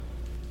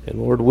And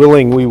Lord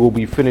willing, we will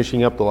be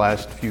finishing up the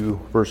last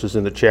few verses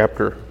in the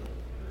chapter.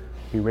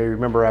 You may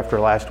remember after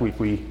last week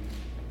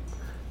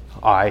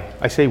I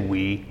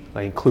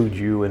include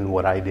you in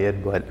what I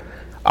did, but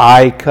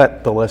I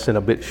cut the lesson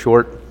a bit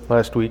short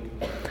last week.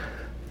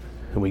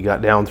 And we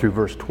got down through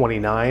verse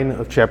 29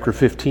 of chapter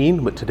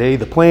 15. But today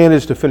the plan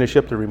is to finish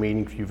up the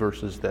remaining few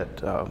verses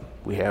that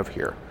we have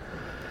here.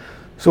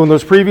 So in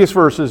those previous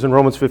verses in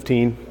Romans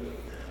 15,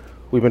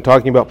 we've been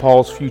talking about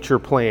Paul's future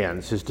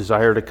plans, his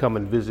desire to come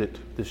and visit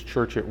this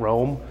church at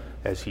Rome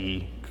as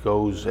he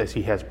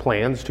has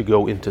plans to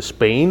go into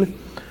Spain.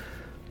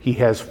 He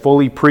has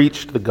fully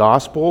preached the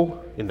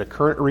gospel in the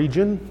current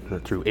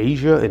region, through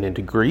Asia and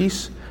into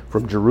Greece,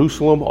 from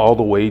Jerusalem all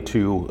the way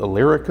to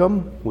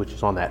Illyricum, which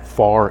is on that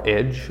far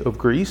edge of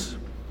Greece.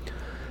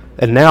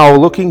 And now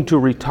not looking to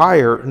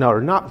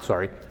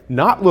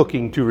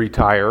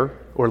retire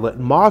or let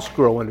moss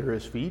grow under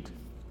his feet,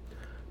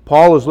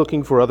 Paul is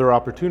looking for other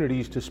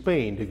opportunities to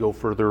Spain to go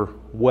further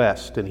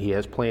west, and he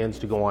has plans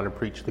to go on and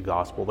preach the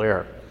gospel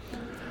there.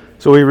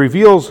 So he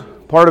reveals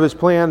part of his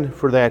plan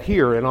for that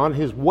here, and on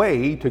his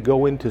way to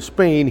go into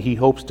Spain, he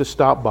hopes to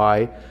stop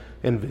by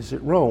and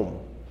visit Rome.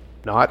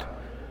 Not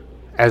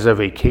as a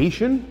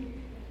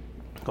vacation,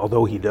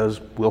 although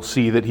we'll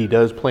see that he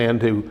does plan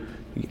to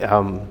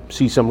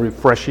see some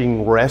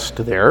refreshing rest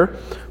there,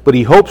 but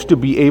he hopes to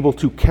be able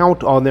to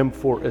count on them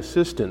for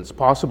assistance,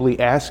 possibly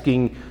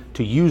asking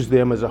to use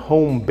them as a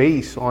home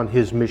base on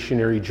his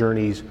missionary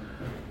journeys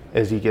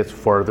as he gets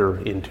farther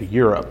into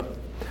Europe.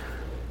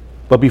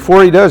 But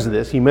before he does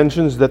this, he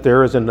mentions that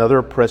there is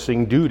another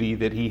pressing duty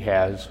that he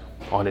has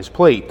on his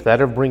plate,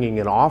 that of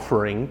bringing an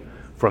offering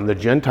from the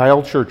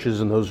Gentile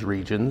churches in those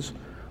regions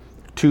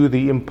to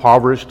the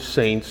impoverished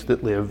saints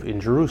that live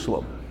in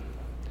Jerusalem.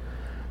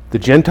 The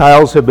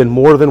Gentiles have been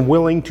more than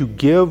willing to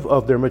give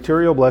of their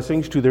material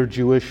blessings to their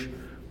Jewish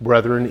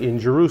brethren in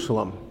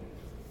Jerusalem.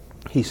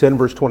 He said in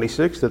verse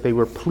 26 that they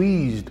were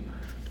pleased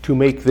to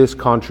make this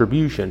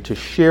contribution, to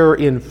share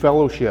in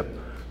fellowship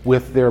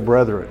with their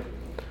brethren.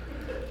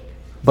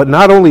 But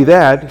not only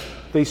that,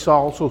 they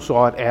also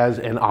saw it as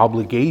an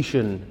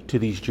obligation to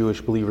these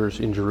Jewish believers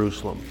in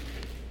Jerusalem.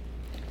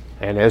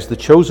 And as the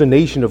chosen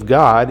nation of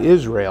God,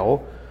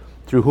 Israel,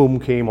 through whom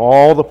came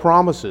all the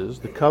promises,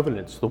 the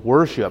covenants, the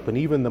worship, and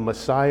even the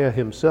Messiah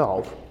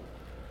himself,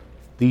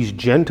 these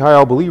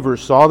Gentile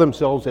believers saw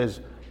themselves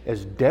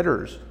as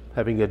debtors,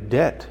 having a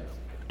debt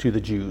to the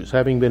Jews,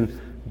 having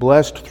been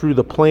blessed through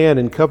the plan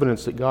and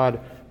covenants that God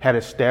had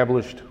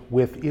established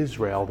with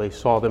Israel. They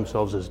saw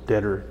themselves as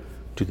debtor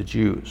to the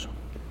Jews.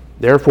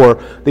 Therefore,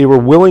 they were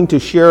willing to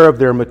share of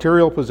their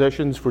material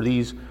possessions for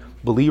these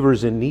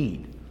believers in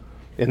need.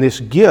 And this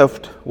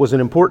gift was an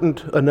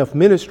important enough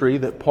ministry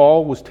that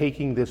Paul was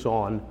taking this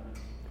on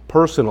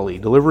personally,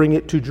 delivering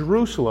it to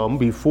Jerusalem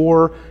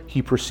before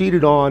he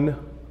proceeded on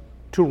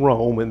to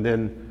Rome and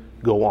then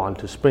go on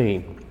to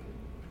Spain.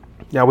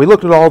 Now, we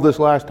looked at all this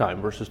last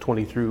time, verses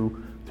 20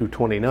 through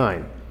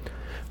 29.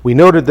 We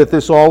noted that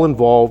this all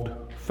involved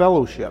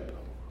fellowship,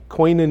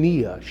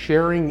 koinonia,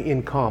 sharing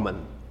in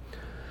common.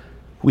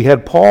 We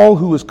had Paul,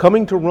 who was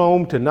coming to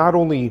Rome to not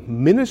only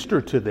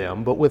minister to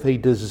them, but with a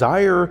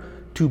desire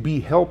to be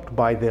helped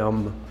by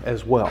them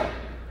as well.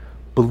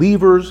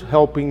 Believers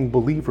helping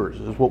believers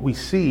is what we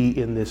see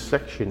in this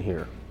section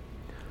here.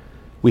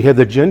 We had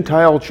the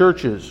Gentile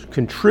churches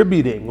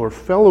contributing or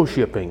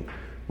fellowshipping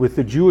with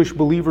the Jewish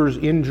believers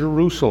in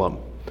Jerusalem.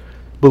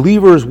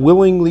 Believers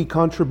willingly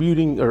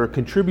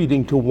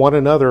contributing to one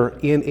another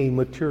in a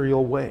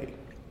material way.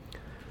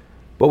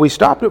 But we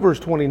stopped at verse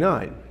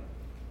 29,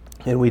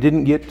 and we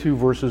didn't get to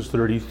verses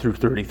 30 through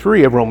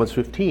 33 of Romans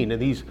 15.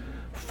 And these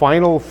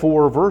final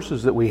four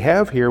verses that we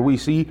have here, we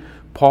see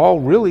Paul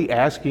really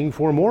asking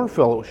for more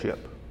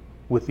fellowship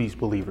with these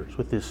believers,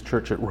 with this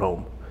church at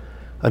Rome.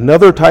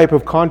 Another type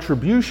of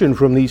contribution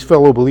from these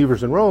fellow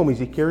believers in Rome is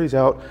he carries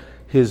out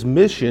his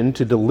mission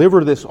to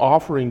deliver this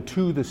offering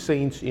to the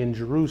saints in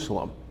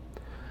Jerusalem.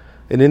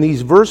 And in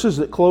these verses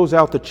that close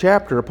out the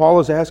chapter, Paul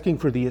is asking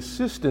for the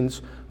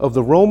assistance of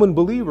the Roman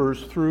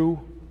believers through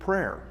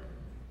prayer.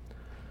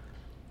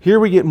 Here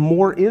we get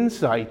more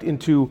insight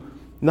into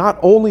not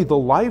only the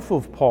life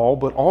of Paul,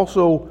 but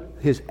also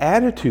his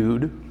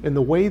attitude and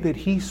the way that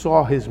he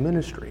saw his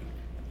ministry.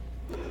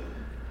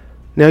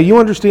 Now, you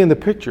understand the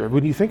picture.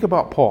 When you think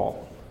about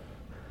Paul,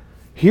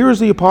 here's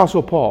the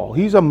Apostle Paul.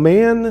 He's a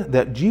man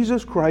that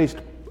Jesus Christ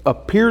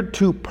appeared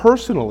to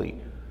personally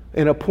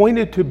and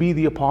appointed to be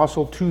the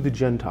apostle to the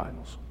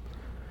Gentiles.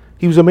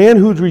 He was a man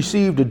who'd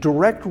received a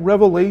direct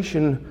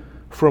revelation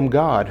from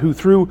God, who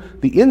through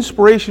the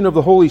inspiration of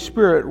the Holy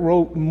Spirit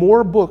wrote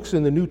more books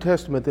in the New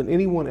Testament than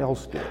anyone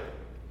else did.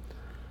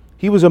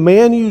 He was a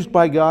man used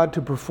by God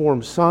to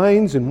perform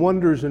signs and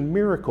wonders and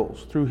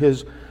miracles through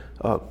his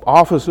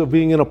office of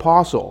being an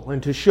apostle,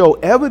 and to show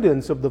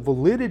evidence of the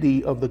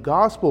validity of the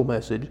gospel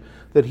message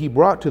that he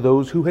brought to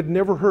those who had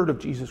never heard of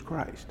Jesus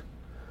Christ.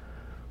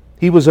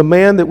 He was a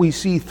man that we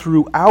see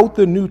throughout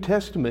the New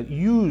Testament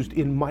used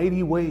in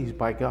mighty ways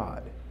by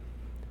God.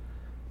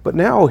 But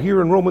now,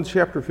 here in Romans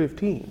chapter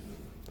 15,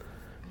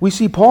 We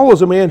see Paul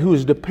as a man who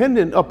is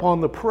dependent upon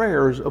the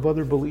prayers of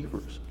other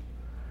believers.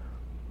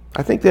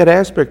 I think that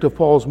aspect of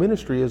Paul's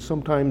ministry is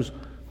sometimes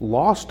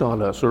lost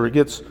on us, or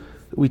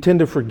we tend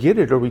to forget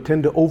it, or we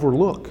tend to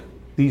overlook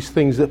these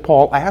things that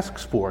Paul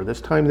asks for,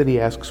 this time that he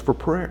asks for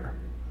prayer.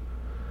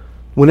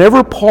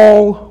 Whenever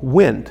Paul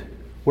went,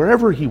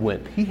 wherever he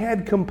went, he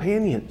had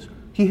companions.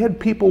 He had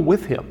people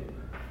with him.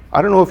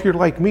 I don't know if you're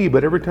like me,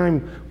 but every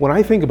time when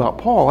I think about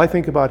Paul, I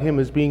think about him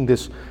as being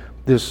this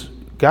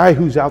guy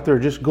who's out there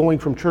just going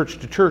from church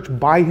to church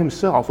by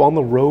himself, on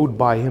the road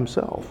by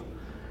himself.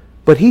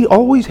 But he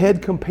always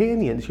had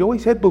companions. He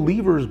always had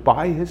believers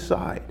by his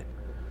side.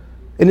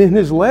 And in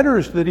his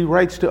letters that he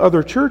writes to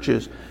other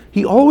churches,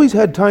 he always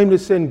had time to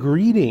send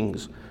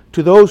greetings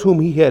to those whom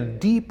he had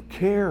deep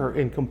care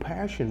and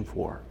compassion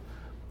for.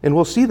 And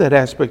we'll see that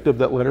aspect of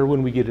that letter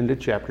when we get into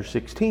chapter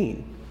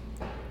 16.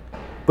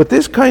 But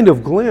this kind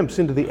of glimpse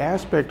into the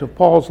aspect of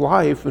Paul's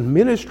life and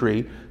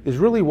ministry is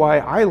really why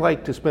I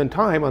like to spend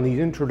time on these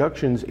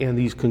introductions and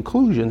these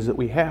conclusions that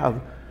we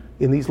have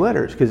in these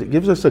letters, because it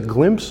gives us a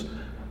glimpse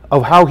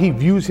of how he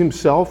views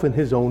himself and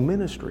his own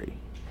ministry.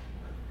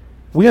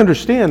 We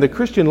understand the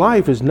Christian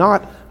life is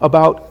not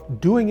about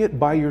doing it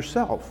by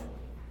yourself.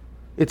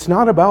 It's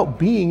not about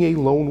being a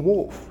lone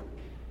wolf.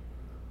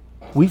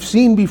 We've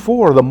seen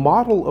before the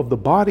model of the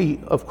body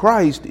of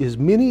Christ is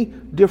many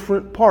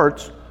different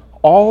parts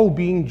all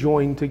being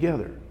joined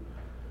together,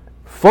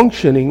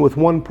 functioning with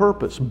one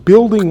purpose,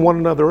 building one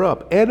another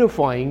up,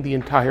 edifying the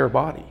entire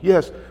body.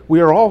 Yes,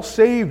 we are all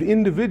saved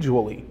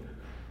individually.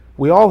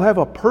 We all have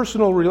a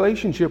personal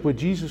relationship with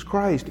Jesus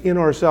Christ in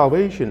our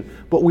salvation,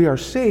 but we are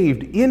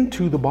saved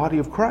into the body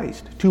of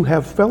Christ to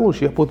have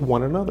fellowship with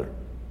one another.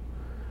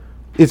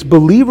 It's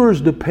believers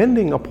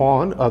depending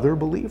upon other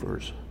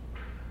believers.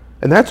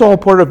 And that's all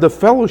part of the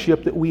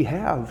fellowship that we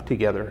have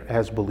together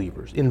as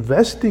believers,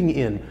 investing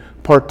in,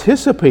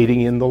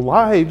 participating in the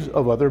lives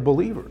of other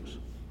believers.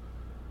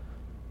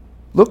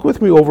 Look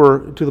with me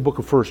over to the book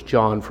of 1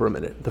 John for a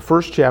minute, the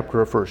first chapter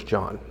of 1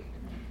 John.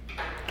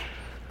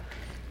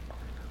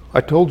 I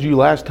told you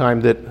last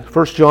time that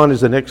 1 John is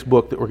the next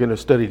book that we're going to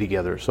study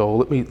together, so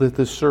let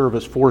this serve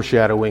as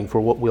foreshadowing for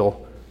what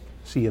we'll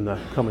see in the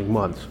coming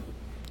months.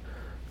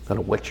 Kind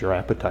of whet your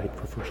appetite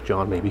for 1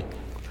 John maybe,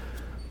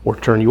 or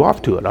turn you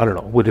off to it. I don't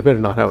know. It would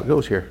depend on how it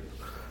goes here.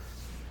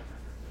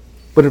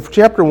 But in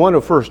chapter 1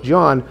 of 1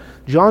 John,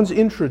 John's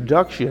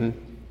introduction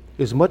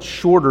is much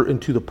shorter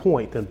and to the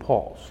point than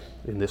Paul's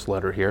in this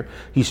letter here.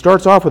 He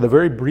starts off with a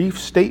very brief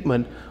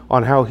statement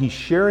on how he's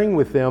sharing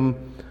with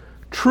them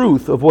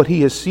truth of what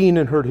he has seen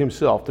and heard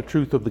himself, the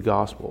truth of the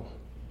gospel.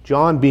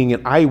 John being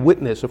an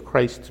eyewitness of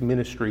Christ's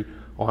ministry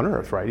on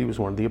earth, right? He was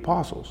one of the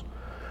apostles.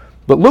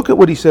 But look at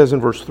what he says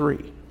in verse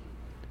 3.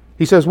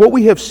 He says, "What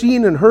we have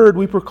seen and heard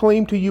we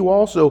proclaim to you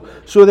also,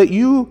 so that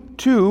you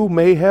too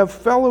may have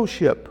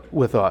fellowship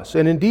with us.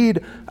 And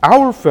indeed,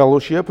 our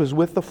fellowship is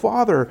with the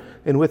Father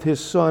and with His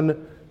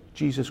Son,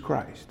 Jesus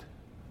Christ."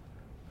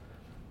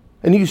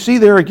 And you see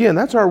there again,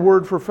 that's our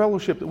word for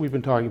fellowship that we've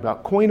been talking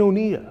about,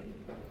 koinonia.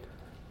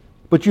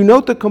 But you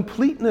note the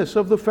completeness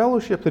of the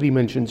fellowship that he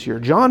mentions here.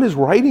 John is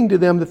writing to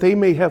them that they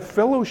may have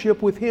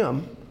fellowship with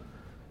him,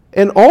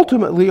 and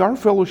ultimately our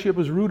fellowship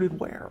is rooted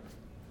where?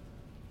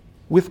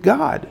 With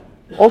God.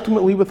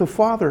 Ultimately with the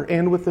Father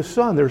and with the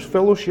Son. There's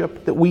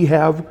fellowship that we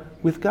have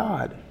with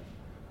God.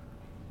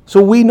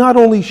 So we not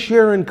only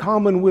share in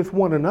common with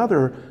one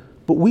another,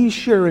 but we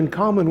share in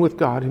common with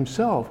God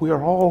Himself. We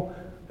are all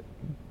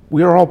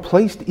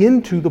placed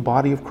into the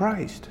body of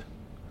Christ,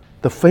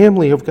 the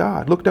family of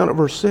God. Look down at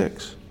verse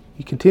 6.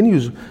 He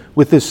continues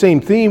with this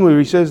same theme where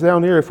he says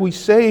down here, "If we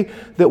say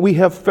that we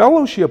have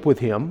fellowship with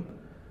Him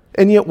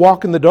and yet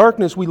walk in the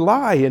darkness, we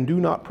lie and do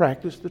not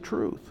practice the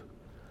truth.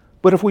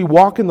 But if we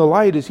walk in the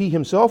light as He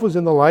Himself is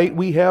in the light,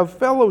 we have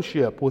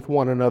fellowship with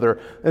one another,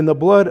 and the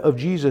blood of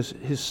Jesus,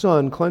 His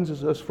Son,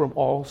 cleanses us from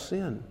all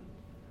sin."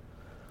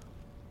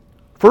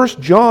 1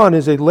 John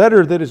is a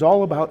letter that is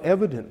all about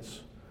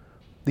evidence.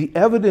 The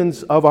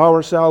evidence of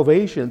our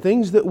salvation.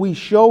 Things that we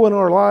show in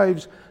our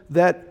lives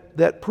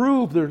that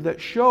prove,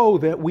 that show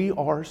that we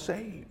are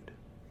saved.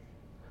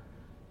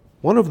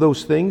 One of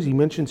those things he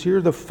mentions here,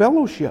 the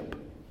fellowship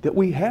that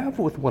we have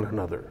with one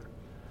another.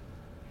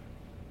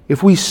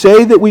 If we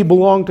say that we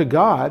belong to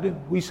God,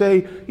 we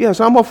say,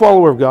 yes, I'm a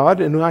follower of God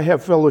and I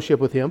have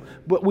fellowship with Him,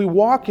 but we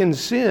walk in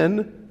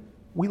sin,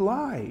 we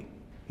lie,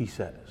 he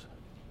says.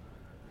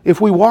 If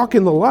we walk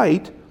in the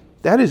light,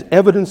 that is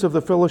evidence of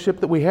the fellowship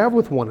that we have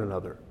with one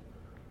another.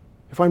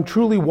 If I'm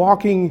truly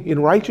walking in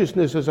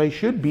righteousness as I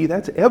should be,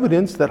 that's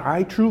evidence that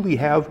I truly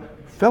have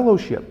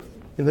fellowship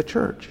in the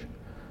church.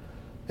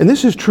 And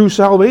this is true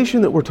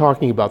salvation that we're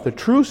talking about. The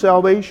true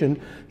salvation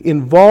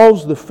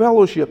involves the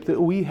fellowship that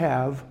we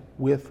have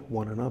with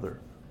one another.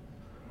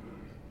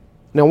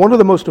 Now, one of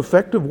the most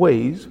effective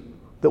ways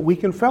that we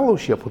can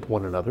fellowship with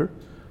one another,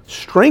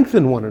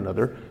 strengthen one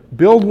another,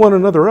 build one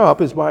another up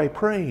is by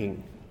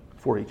praying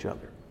for each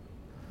other.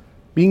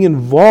 Being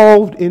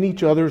involved in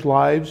each other's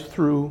lives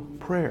through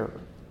prayer.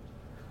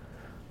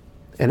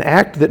 An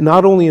act that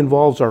not only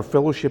involves our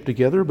fellowship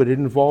together, but it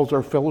involves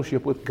our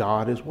fellowship with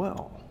God as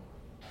well.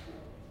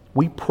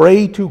 We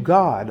pray to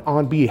God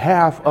on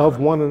behalf of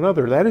one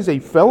another. That is a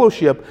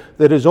fellowship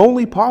that is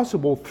only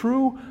possible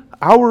through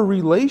our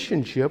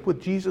relationship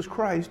with Jesus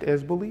Christ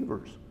as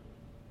believers.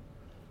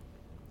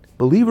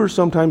 Believers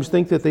sometimes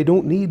think that they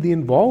don't need the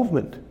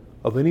involvement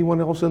of anyone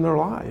else in their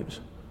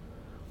lives.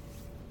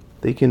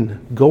 They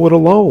can go it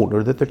alone,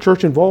 or that the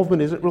church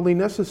involvement isn't really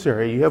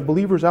necessary. You have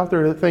believers out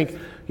there that think,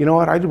 you know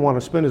what, I just want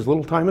to spend as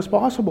little time as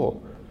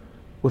possible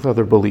with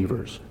other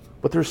believers.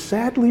 But they're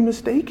sadly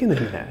mistaken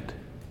in that.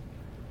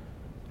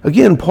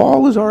 Again,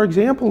 Paul is our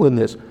example in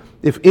this.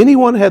 If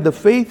anyone had the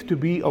faith to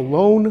be a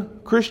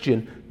lone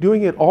Christian,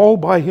 doing it all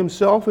by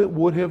himself, it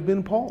would have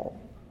been Paul.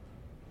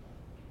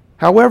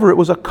 However, it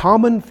was a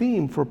common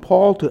theme for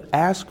Paul to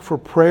ask for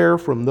prayer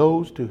from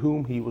those to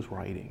whom he was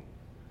writing.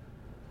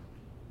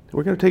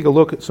 We're going to take a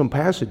look at some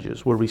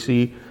passages where we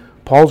see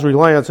Paul's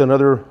reliance on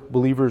other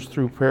believers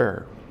through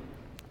prayer.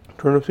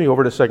 Turn with me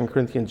over to 2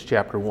 Corinthians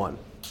chapter 1.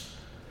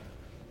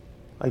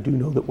 I do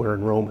know that we're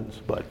in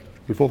Romans, but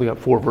we've only got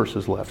 4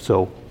 verses left,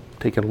 so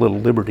taking a little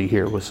liberty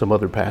here with some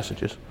other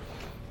passages.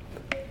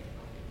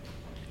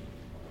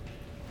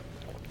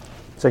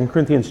 2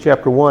 Corinthians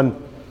chapter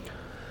 1,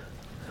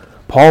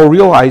 Paul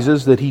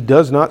realizes that he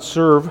does not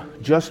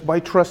serve just by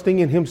trusting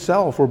in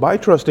himself or by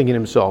trusting in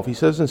himself. He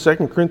says in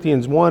 2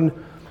 Corinthians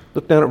 1,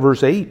 look down at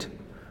verse 8.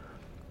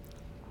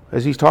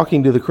 As he's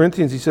talking to the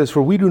Corinthians, he says,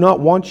 "For we do not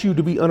want you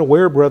to be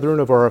unaware, brethren,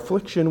 of our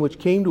affliction which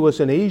came to us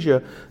in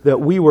Asia, that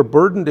we were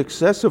burdened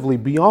excessively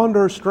beyond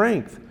our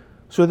strength,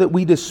 so that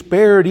we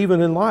despaired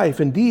even in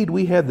life. Indeed,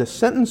 we had the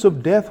sentence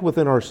of death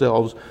within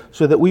ourselves,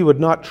 so that we would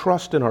not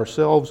trust in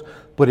ourselves,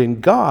 but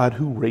in God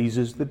who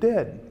raises the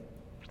dead."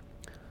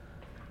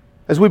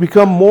 As we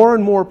become more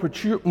and more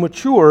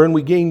mature and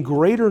we gain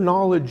greater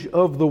knowledge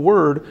of the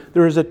Word,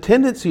 there is a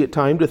tendency at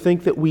times to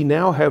think that we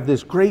now have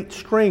this great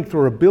strength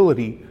or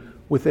ability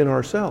within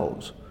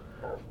ourselves,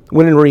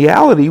 when in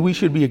reality we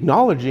should be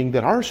acknowledging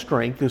that our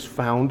strength is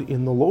found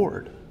in the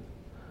Lord.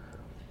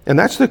 And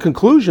that's the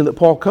conclusion that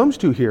Paul comes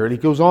to here. And he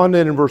goes on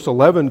then in verse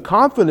 11,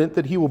 confident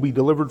that he will be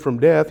delivered from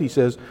death. He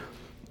says,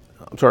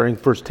 in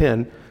verse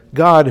 10,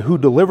 God who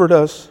delivered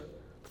us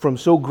from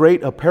so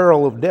great a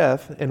peril of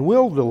death and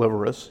will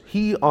deliver us,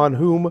 he on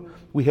whom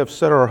we have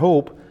set our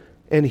hope,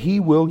 and he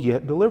will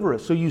yet deliver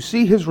us. So you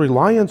see his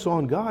reliance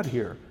on God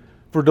here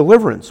for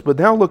deliverance. But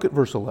now look at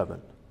verse 11.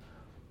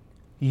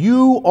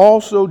 You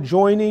also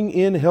joining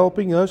in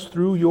helping us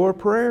through your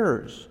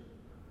prayers,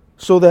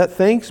 so that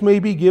thanks may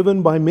be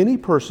given by many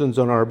persons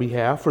on our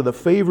behalf for the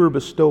favor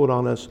bestowed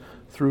on us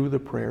through the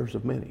prayers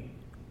of many.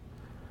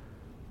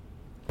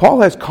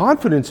 Paul has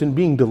confidence in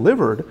being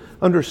delivered,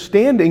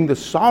 understanding the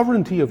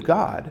sovereignty of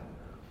God,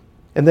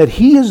 and that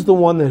he is the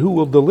one who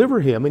will deliver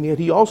him, and yet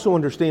he also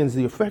understands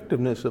the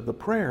effectiveness of the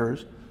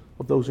prayers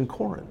of those in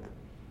Corinth.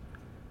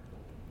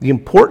 The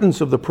importance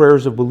of the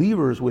prayers of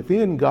believers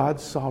within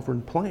God's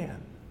sovereign plan.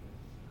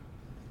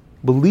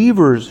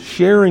 Believers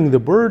sharing the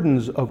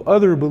burdens of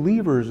other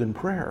believers in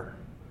prayer.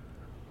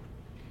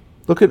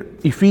 Look at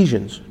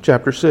Ephesians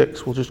chapter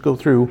 6. We'll just go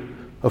through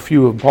a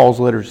few of Paul's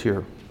letters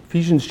here.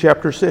 Ephesians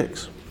chapter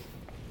 6.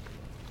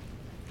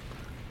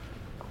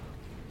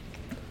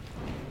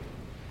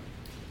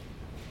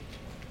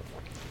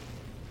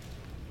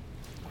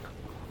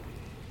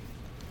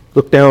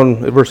 Look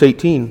down at verse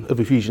 18 of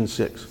Ephesians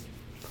 6.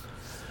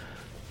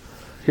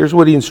 Here's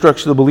what he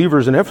instructs the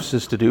believers in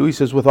Ephesus to do. He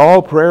says, with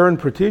all prayer and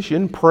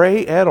petition,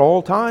 pray at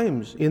all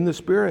times in the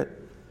Spirit.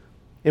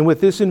 And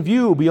with this in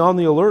view, be on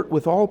the alert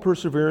with all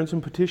perseverance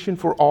and petition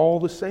for all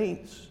the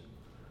saints.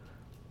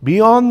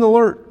 Be on the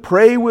alert.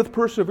 Pray with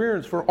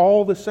perseverance for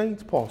all the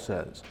saints, Paul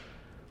says.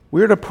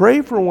 We are to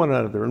pray for one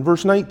another. In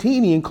verse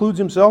 19, he includes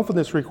himself in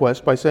this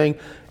request by saying,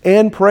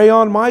 and pray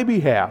on my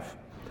behalf,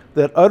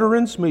 that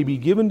utterance may be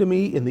given to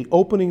me in the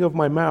opening of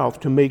my mouth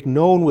to make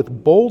known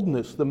with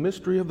boldness the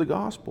mystery of the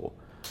gospel,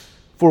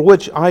 for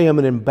which I am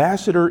an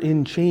ambassador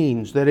in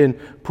chains, that in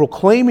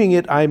proclaiming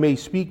it I may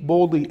speak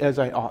boldly as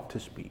I ought to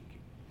speak.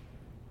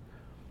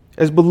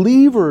 As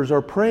believers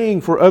are praying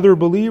for other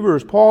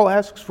believers, Paul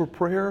asks for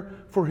prayer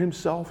for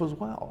himself as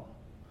well.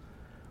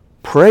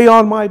 Pray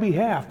on my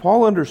behalf.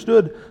 Paul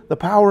understood the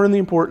power and the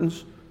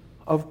importance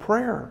of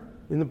prayer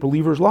in the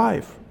believer's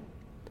life.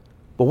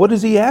 But what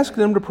does he ask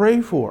them to pray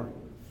for?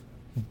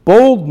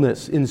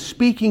 Boldness in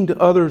speaking to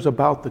others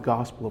about the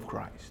gospel of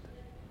Christ.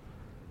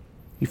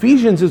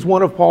 Ephesians is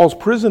one of Paul's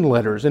prison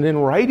letters, and in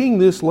writing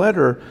this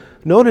letter,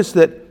 notice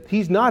that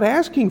he's not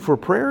asking for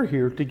prayer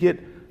here to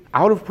get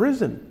out of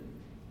prison.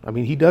 I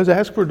mean, he does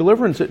ask for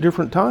deliverance at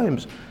different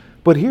times,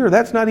 but here,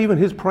 that's not even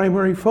his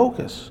primary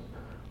focus.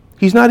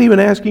 He's not even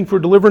asking for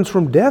deliverance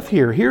from death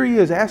here. Here he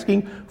is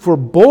asking for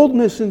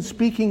boldness in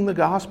speaking the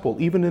gospel,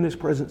 even in his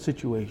present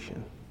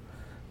situation.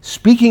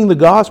 Speaking the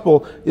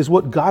gospel is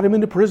what got him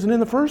into prison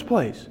in the first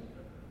place.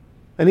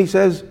 And he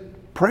says,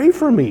 pray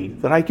for me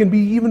that I can be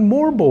even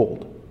more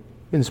bold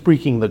in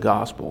speaking the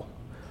gospel.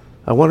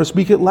 I want to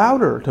speak it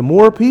louder to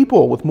more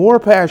people with more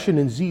passion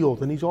and zeal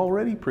than he's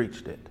already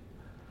preached it.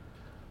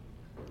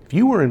 If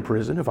you were in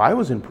prison, if I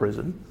was in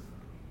prison,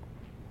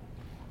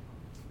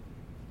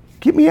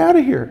 get me out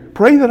of here.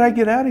 Pray that I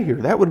get out of here.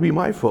 That would be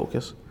my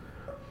focus.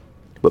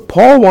 But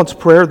Paul wants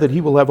prayer that he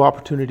will have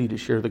opportunity to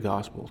share the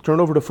gospel. Turn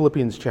over to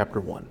Philippians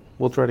chapter 1.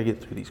 We'll try to get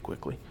through these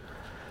quickly.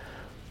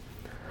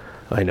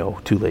 I know,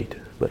 too late.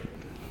 But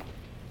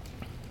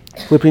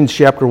Philippians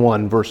chapter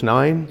 1, verse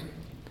 9.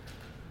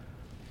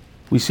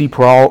 We see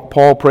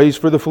Paul prays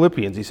for the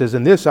Philippians. He says,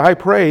 "In this I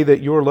pray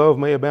that your love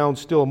may abound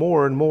still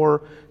more and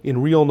more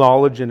in real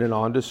knowledge and in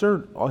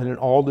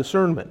all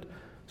discernment."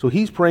 So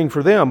he's praying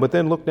for them, but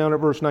then look down at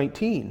verse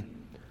 19.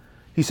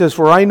 He says,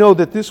 "For I know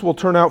that this will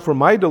turn out for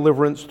my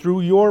deliverance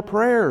through your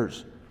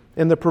prayers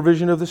and the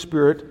provision of the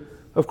Spirit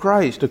of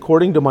Christ,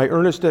 according to my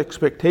earnest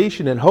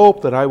expectation and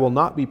hope that I will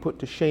not be put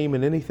to shame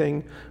in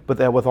anything, but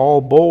that with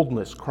all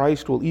boldness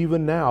Christ will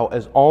even now,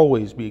 as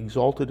always, be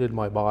exalted in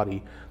my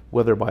body,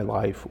 whether by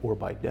life or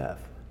by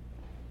death."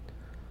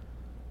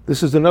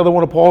 This is another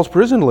one of Paul's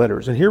prison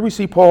letters. And here we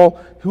see Paul,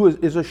 who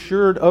is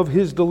assured of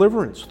his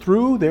deliverance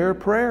through their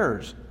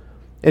prayers.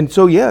 And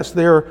so, yes,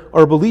 there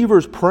are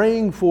believers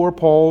praying for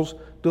Paul's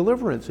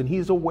deliverance, and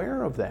he's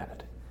aware of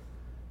that.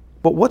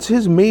 But what's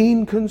his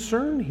main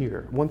concern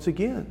here, once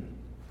again?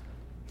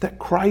 That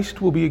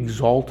Christ will be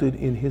exalted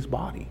in his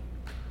body.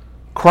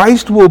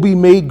 Christ will be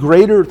made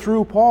greater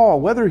through Paul.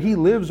 Whether he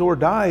lives or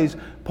dies,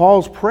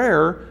 Paul's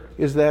prayer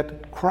is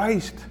that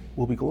Christ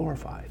will be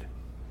glorified.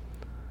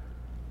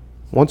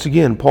 Once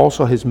again, Paul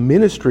saw his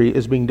ministry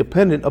as being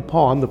dependent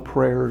upon the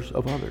prayers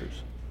of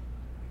others.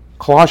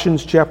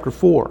 Colossians chapter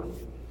 4.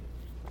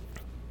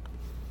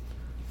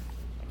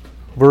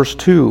 Verse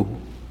 2.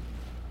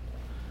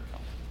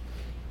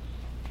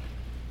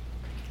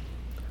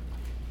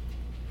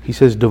 He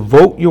says,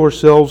 "Devote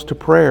yourselves to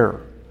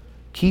prayer,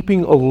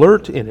 keeping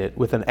alert in it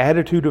with an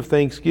attitude of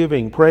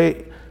thanksgiving,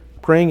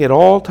 praying at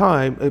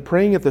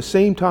the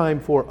same time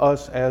for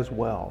us as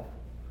well."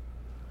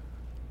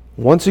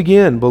 Once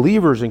again,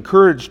 believers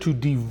encouraged to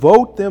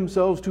devote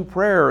themselves to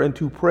prayer and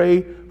to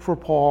pray for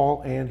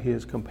Paul and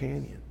his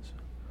companions.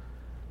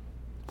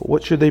 But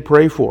what should they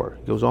pray for?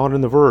 It goes on in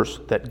the verse,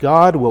 that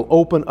God will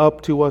open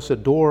up to us a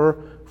door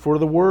for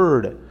the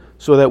word,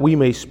 so that we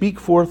may speak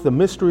forth the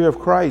mystery of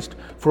Christ,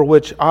 for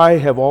which I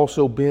have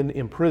also been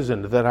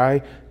imprisoned, that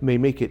I may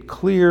make it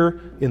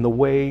clear in the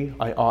way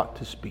I ought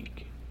to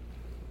speak.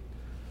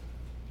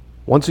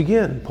 Once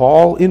again,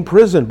 Paul in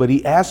prison, but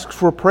he asks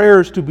for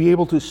prayers to be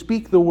able to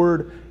speak the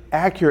word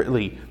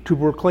accurately, to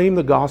proclaim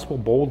the gospel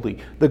boldly.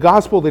 The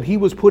gospel that he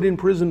was put in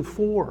prison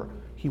for,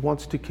 he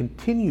wants to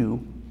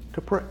continue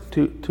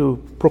to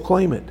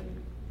proclaim it.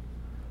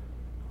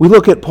 We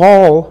look at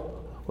Paul,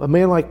 a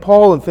man like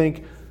Paul, and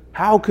think,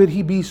 how could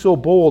he be so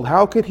bold?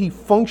 How could he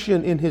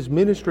function in his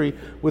ministry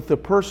with the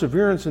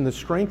perseverance and the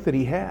strength that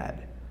he had?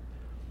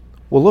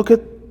 Well, look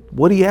at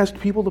what he asked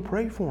people to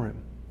pray for him.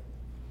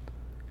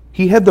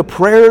 He had the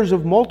prayers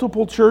of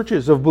multiple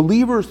churches, of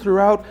believers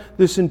throughout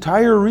this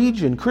entire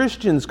region,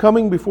 Christians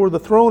coming before the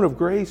throne of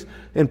grace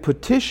and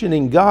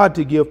petitioning God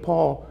to give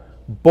Paul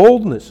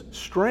boldness,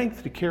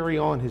 strength to carry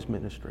on his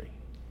ministry.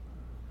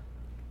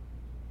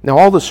 Now,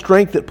 all the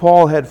strength that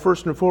Paul had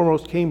first and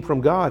foremost came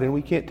from God, and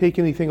we can't take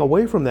anything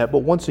away from that. But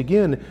once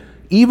again,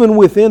 even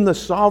within the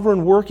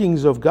sovereign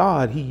workings of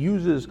God, he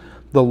uses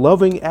the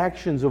loving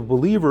actions of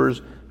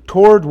believers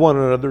toward one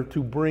another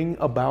to bring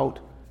about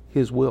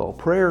his will.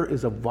 Prayer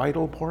is a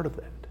vital part of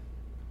that.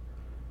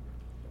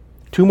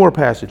 Two more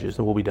passages,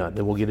 and we'll be done.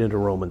 Then we'll get into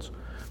Romans.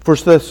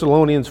 1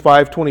 Thessalonians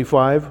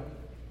 5:25.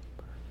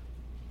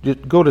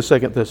 Just go to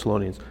 2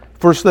 Thessalonians.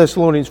 1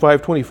 Thessalonians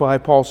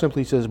 5:25, Paul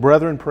simply says,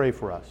 "Brethren, pray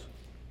for us."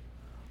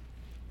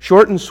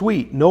 Short and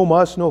sweet, no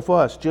muss, no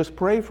fuss, just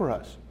pray for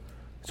us.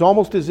 It's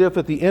almost as if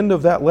at the end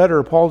of that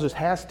letter, Paul just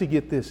has to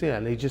get this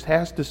in. He just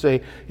has to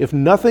say, if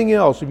nothing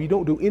else, if you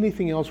don't do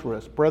anything else for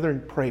us,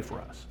 brethren, pray for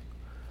us.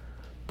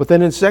 But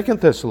then in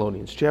 2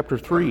 Thessalonians chapter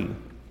 3,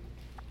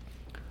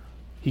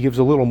 he gives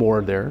a little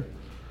more there.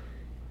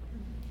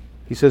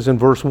 He says in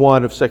verse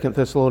 1 of 2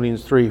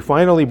 Thessalonians 3,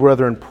 "Finally,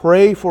 brethren,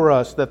 pray for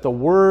us that the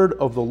word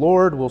of the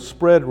Lord will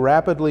spread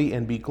rapidly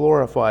and be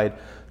glorified,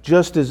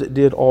 just as it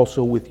did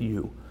also with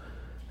you,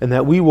 and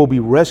that we will be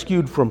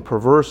rescued from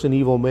perverse and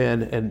evil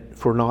men, and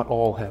for not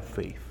all have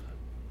faith."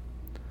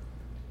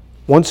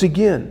 Once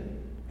again,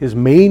 his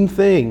main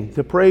thing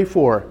to pray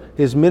for,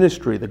 his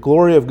ministry, the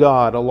glory of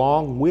God,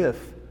 along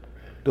with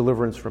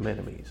deliverance from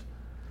enemies.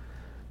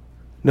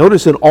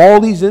 Notice in all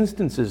these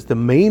instances, the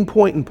main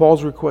point in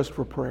Paul's request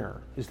for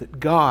prayer is that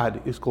God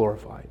is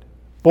glorified.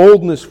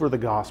 Boldness for the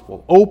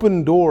gospel,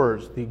 open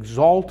doors, the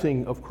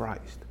exalting of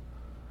Christ.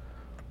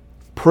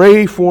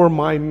 Pray for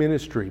my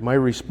ministry, my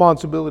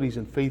responsibilities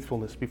and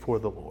faithfulness before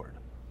the Lord.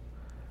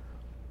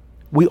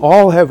 We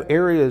all have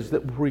areas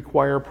that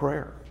require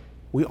prayer.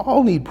 We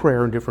all need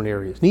prayer in different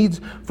areas.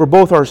 Needs for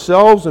both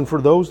ourselves and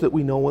for those that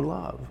we know and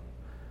love.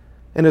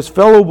 And as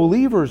fellow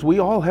believers, we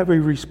all have a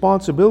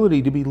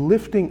responsibility to be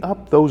lifting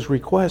up those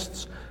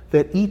requests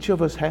that each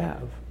of us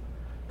have,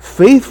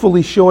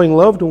 faithfully showing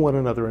love to one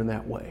another in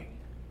that way.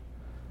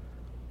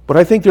 But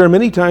I think there are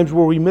many times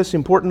where we miss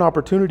important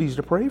opportunities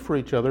to pray for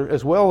each other,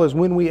 as well as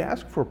when we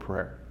ask for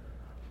prayer.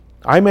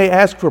 I may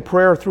ask for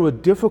prayer through a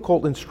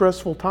difficult and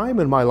stressful time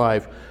in my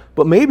life,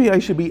 but maybe I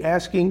should be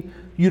asking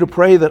you to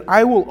pray that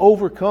I will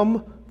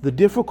overcome the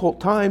difficult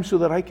time so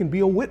that I can be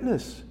a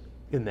witness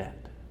in that.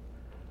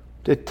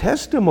 A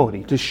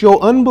testimony to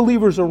show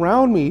unbelievers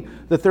around me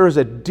that there is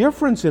a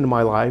difference in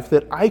my life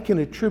that I can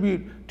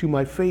attribute to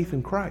my faith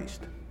in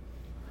Christ.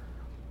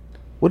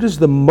 What is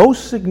the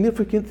most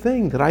significant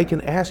thing that I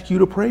can ask you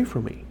to pray for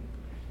me?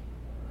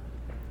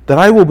 That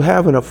I will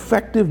have an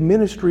effective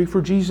ministry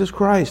for Jesus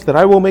Christ, that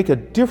I will make a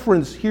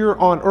difference here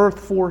on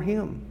earth for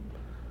Him,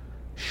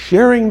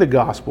 sharing the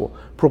gospel,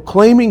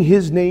 proclaiming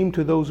His name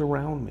to those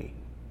around me.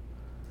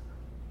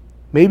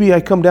 Maybe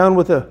I come down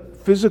with a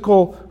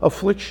physical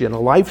affliction, a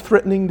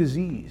life-threatening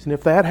disease, and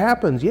if that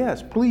happens,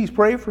 yes, please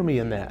pray for me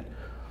in that.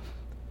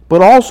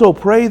 But also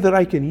pray that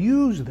I can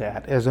use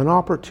that as an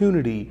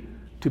opportunity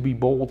to be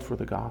bold for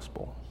the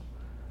gospel.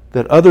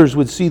 That others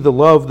would see the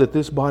love that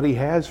this body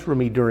has for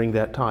me during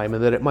that time,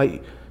 and that it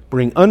might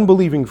bring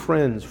unbelieving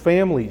friends,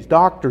 families,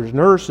 doctors,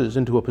 nurses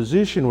into a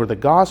position where the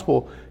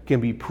gospel can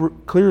be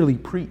clearly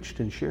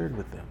preached and shared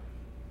with them.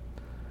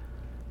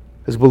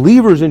 As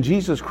believers in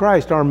Jesus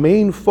Christ, our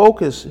main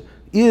focus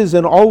is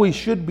and always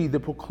should be the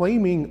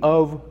proclaiming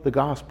of the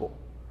gospel.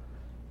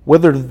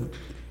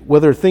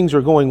 Whether things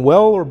are going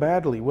well or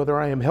badly, whether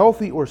I am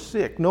healthy or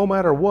sick, no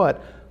matter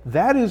what,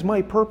 that is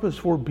my purpose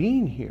for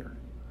being here.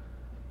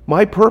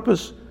 My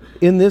purpose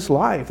in this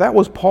life. That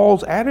was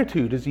Paul's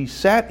attitude as he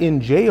sat in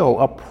jail,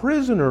 a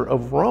prisoner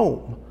of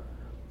Rome,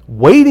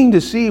 waiting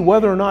to see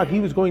whether or not he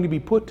was going to be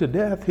put to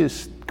death.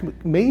 His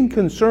main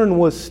concern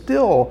was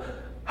still,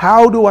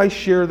 how do I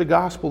share the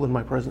gospel in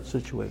my present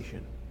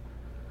situation?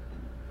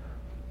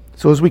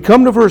 So as we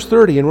come to verse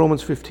 30 in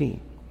Romans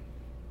 15,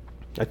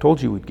 I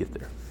told you we'd get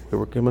there.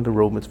 We're coming to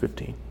Romans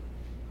 15.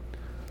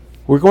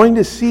 We're going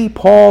to see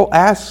Paul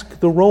ask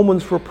the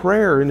Romans for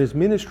prayer in his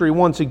ministry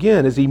once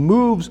again as he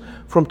moves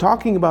from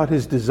talking about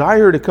his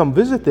desire to come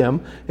visit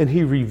them, and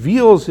he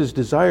reveals his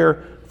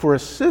desire for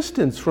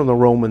assistance from the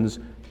Romans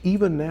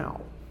even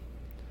now.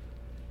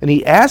 And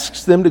he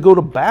asks them to go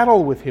to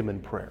battle with him in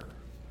prayer.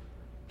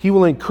 He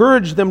will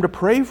encourage them to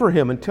pray for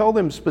him and tell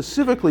them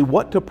specifically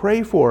what to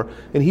pray for,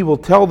 and he will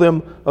tell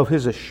them of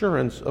his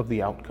assurance of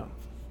the outcome.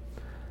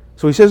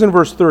 So he says in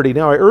verse 30,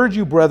 "Now I urge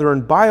you,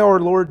 brethren, by our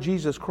Lord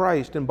Jesus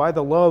Christ and by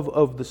the love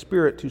of the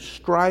Spirit, to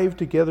strive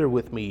together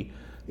with me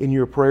in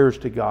your prayers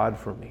to God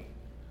for me."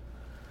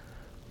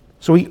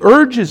 So he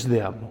urges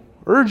them.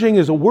 Urging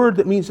is a word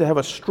that means to have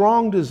a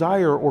strong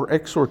desire or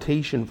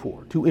exhortation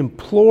for, to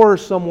implore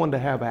someone to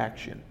have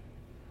action.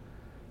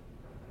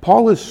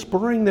 Paul is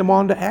spurring them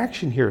on to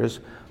action here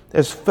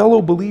as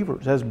fellow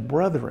believers, as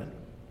brethren.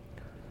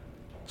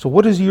 So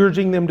what is he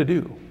urging them to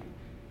do?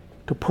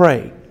 To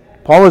pray.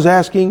 Paul is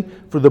asking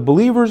for the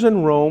believers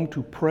in Rome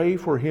to pray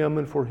for him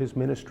and for his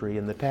ministry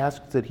and the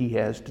tasks that he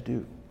has to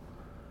do.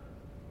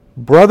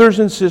 Brothers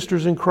and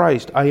sisters in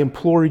Christ, I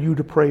implore you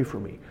to pray for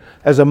me.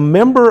 As a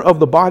member of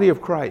the body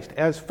of Christ,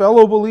 as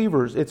fellow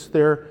believers, it's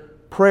their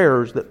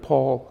prayers that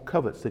Paul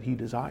covets, that he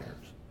desires.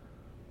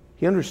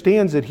 He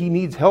understands that he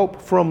needs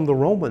help from the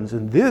Romans,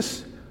 and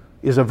this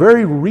is a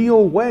very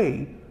real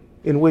way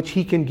in which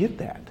he can get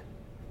that.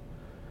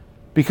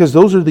 Because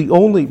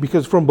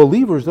from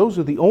believers, those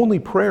are the only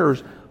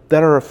prayers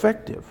that are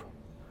effective,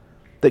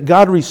 that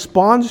God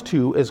responds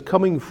to as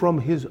coming from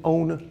His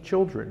own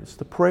children. It's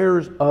the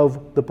prayers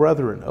of the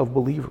brethren, of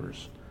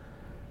believers.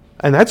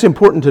 And that's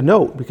important to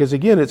note, because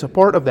again, it's a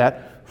part of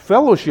that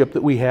fellowship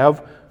that we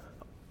have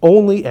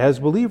only as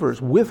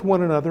believers, with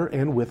one another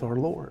and with our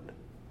Lord.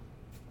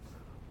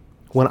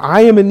 When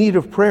I am in need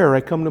of prayer,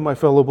 I come to my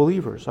fellow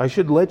believers. I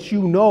should let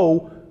you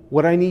know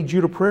what I need you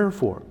to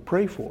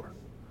pray for.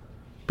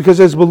 Because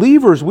as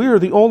believers, we are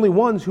the only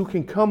ones who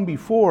can come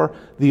before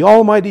the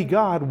Almighty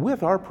God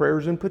with our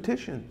prayers and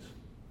petitions.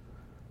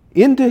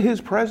 Into His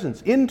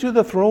presence, into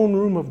the throne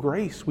room of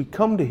grace, we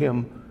come to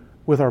Him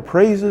with our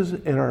praises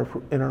and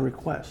our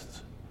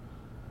requests.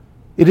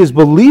 It is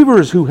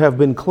believers who have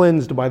been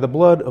cleansed by the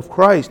blood of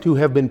Christ, who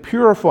have been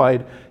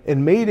purified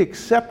and made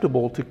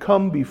acceptable to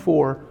come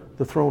before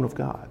the throne of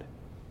God.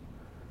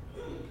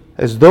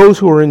 As those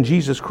who are in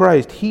Jesus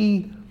Christ,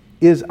 He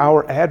is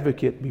our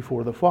advocate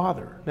before the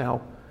Father.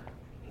 Now,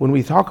 when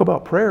we talk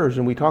about prayers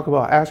and we talk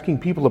about asking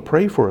people to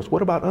pray for us,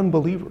 what about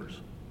unbelievers?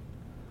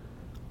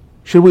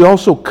 Should we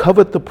also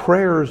covet the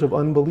prayers of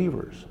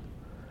unbelievers?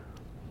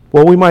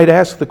 Well, we might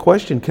ask the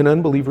question, can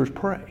unbelievers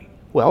pray?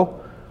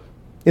 Well,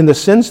 in the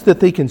sense that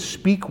they can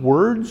speak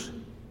words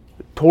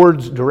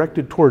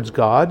directed towards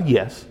God,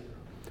 yes.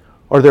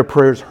 Are their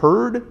prayers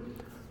heard?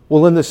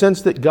 Well, in the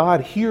sense that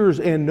God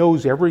hears and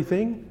knows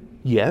everything,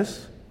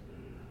 yes.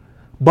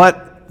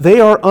 But they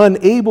are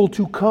unable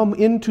to come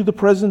into the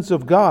presence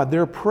of God.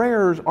 Their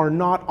prayers are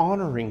not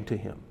honoring to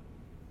Him.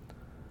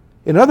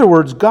 In other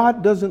words,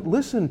 God doesn't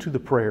listen to the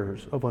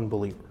prayers of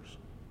unbelievers.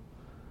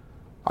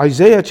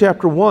 Isaiah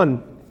chapter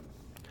 1,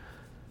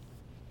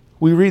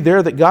 We read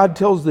there that God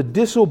tells the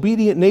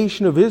disobedient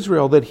nation of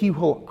Israel that He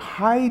will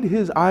hide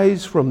His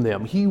eyes from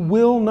them. He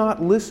will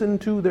not listen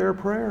to their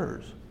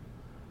prayers.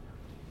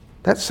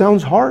 That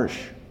sounds harsh.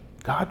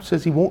 God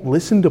says He won't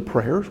listen to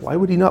prayers. Why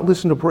would He not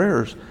listen to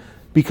prayers?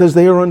 Because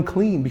they are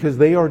unclean, because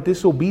they are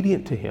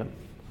disobedient to Him.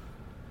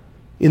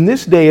 In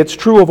this day, it's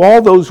true of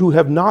all those who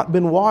have not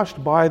been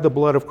washed by the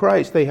blood of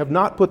Christ. They have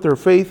not put their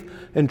faith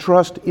and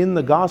trust in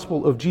the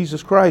gospel of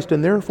Jesus Christ,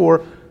 and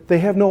therefore they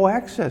have no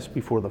access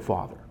before the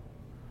Father.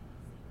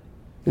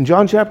 In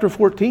John chapter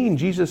 14,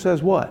 Jesus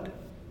says what?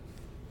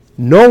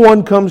 No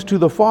one comes to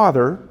the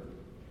Father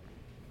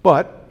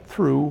but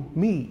through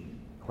me,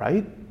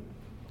 right?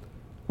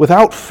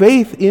 Without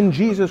faith in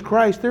Jesus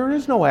Christ, there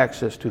is no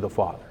access to the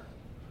Father.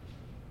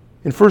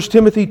 In 1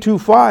 Timothy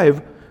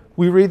 2:5,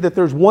 we read that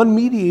there's one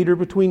mediator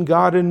between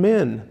God and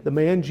men, the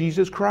man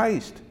Jesus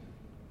Christ.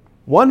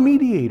 One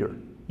mediator.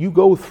 You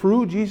go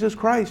through Jesus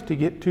Christ to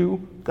get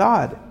to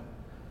God.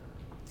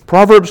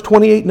 Proverbs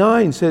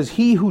 28:9 says,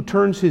 He who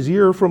turns his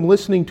ear from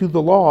listening to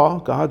the law,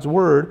 God's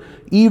word,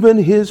 even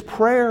his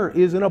prayer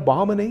is an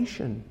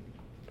abomination.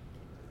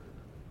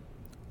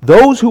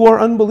 Those who are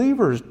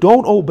unbelievers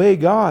don't obey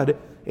God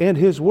and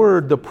His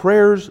word. The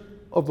prayers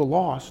of the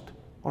lost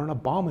are an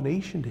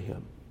abomination to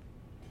Him.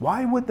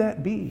 Why would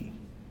that be?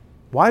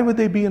 Why would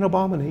they be an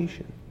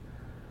abomination?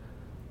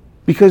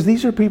 Because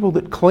these are people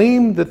that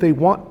claim that they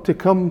want to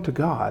come to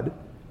God.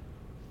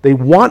 They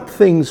want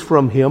things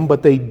from Him,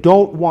 but they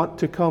don't want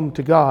to come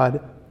to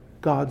God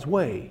God's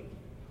way.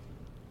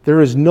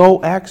 There is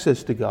no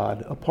access to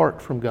God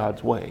apart from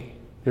God's way.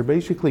 They're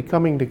basically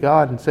coming to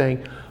God and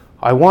saying,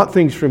 I want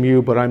things from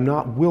you, but I'm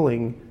not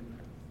willing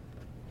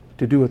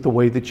to do it the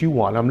way that you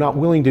want. I'm not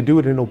willing to do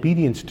it in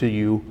obedience to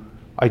you.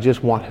 I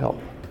just want help.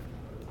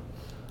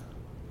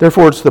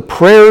 Therefore, it's the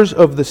prayers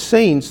of the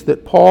saints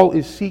that Paul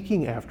is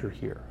seeking after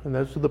here. And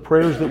those are the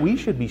prayers that we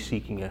should be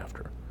seeking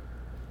after.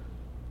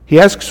 He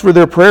asks for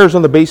their prayers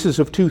on the basis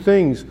of two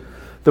things.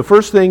 The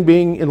first thing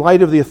being in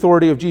light of the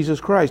authority of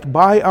Jesus Christ,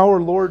 by our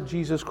Lord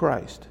Jesus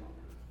Christ.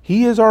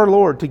 He is our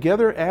Lord,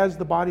 together as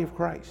the body of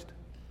Christ.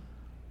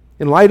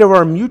 In light of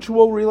our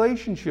mutual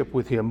relationship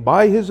with Him,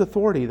 by His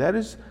authority, that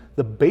is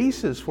the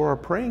basis for our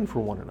praying for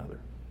one another.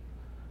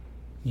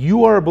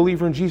 You are a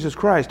believer in Jesus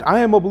Christ.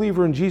 I am a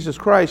believer in Jesus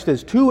Christ.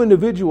 As two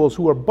individuals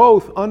who are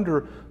both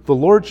under the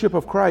lordship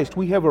of Christ,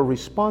 we have a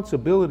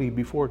responsibility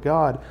before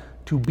God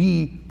to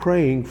be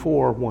praying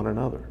for one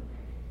another.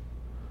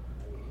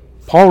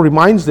 Paul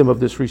reminds them of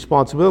this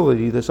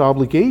responsibility, this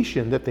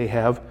obligation that they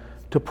have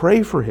to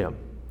pray for him.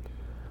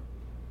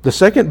 The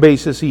second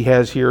basis he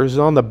has here is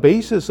on the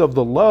basis of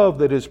the love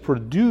that is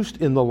produced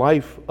in the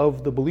life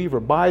of the believer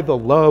by the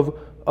love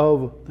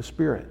of the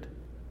Spirit.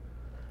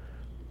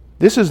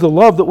 This is the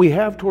love that we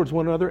have towards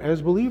one another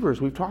as believers.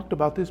 We've talked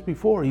about this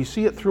before. You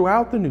see it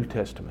throughout the New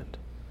Testament.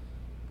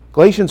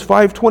 Galatians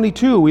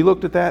 5:22, we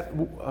looked at that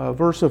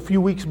verse a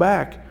few weeks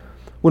back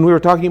when we were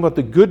talking about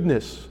the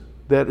goodness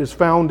that is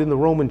found in the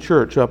Roman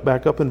church,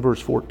 back up in verse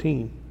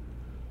 14.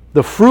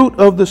 The fruit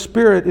of the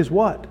Spirit is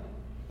what?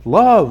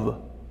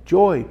 Love,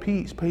 joy,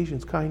 peace,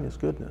 patience, kindness,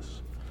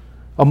 goodness.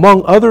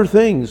 Among other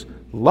things,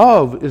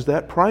 love is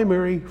that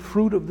primary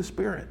fruit of the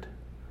Spirit.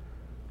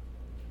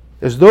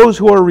 As those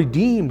who are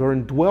redeemed or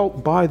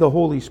indwelt by the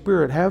Holy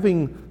Spirit,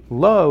 having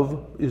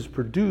love is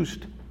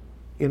produced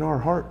in our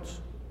hearts.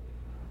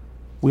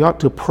 We ought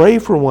to pray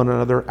for one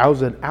another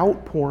as an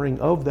outpouring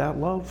of that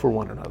love for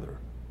one another.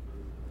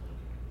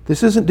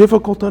 This isn't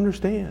difficult to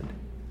understand.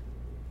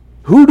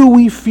 Who do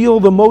we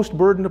feel the most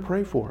burden to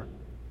pray for?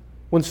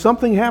 When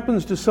something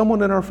happens to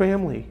someone in our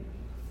family,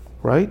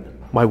 right?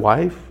 My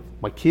wife,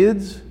 my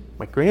kids,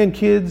 my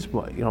grandkids,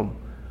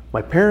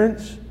 my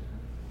parents,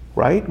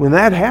 right? When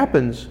that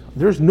happens,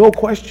 there's no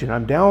question.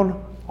 I'm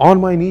down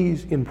on my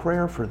knees in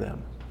prayer for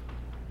them.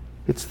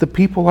 It's the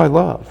people I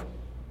love.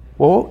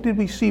 Well, what did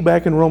we see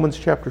back in Romans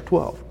chapter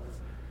 12?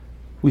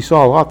 We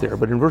saw a lot there,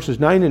 but in verses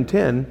 9 and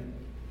 10,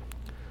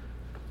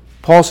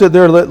 Paul said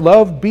there, let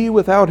love be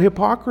without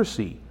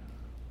hypocrisy.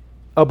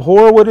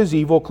 Abhor what is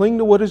evil, cling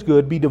to what is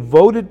good, be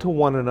devoted to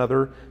one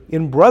another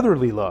in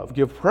brotherly love.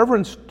 Give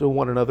preference to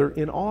one another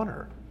in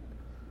honor.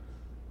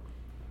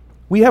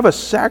 We have a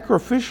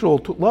sacrificial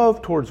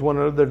love towards one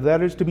another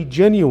that is to be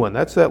genuine.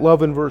 That's that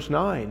love in verse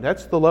 9.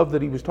 That's the love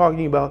that he was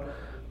talking about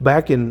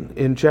back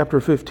in chapter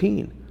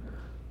 15.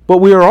 But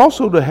we are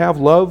also to have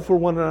love for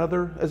one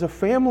another as a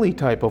family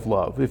type of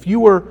love.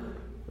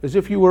 As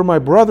if you were my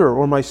brother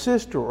or my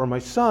sister or my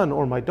son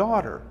or my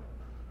daughter.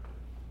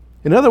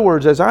 In other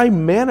words, as I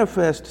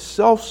manifest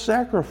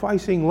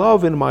self-sacrificing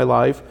love in my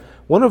life,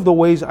 one of the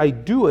ways I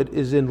do it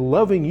is in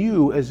loving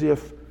you as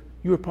if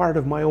you're part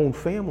of my own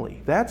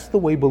family. That's the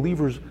way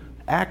believers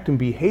act and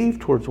behave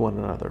towards one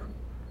another.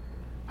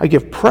 I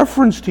give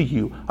preference to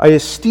you. I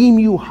esteem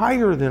you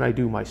higher than I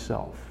do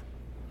myself.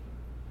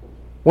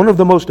 One of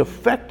the most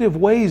effective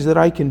ways that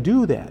I can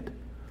do that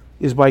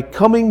is by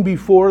coming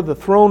before the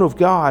throne of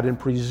God and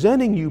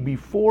presenting you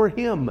before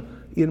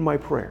Him in my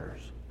prayers.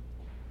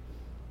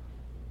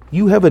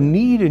 You have a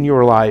need in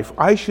your life.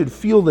 I should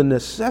feel the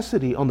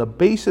necessity on the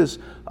basis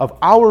of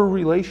our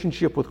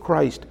relationship with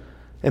Christ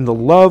and the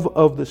love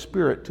of the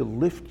Spirit to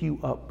lift you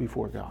up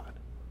before God.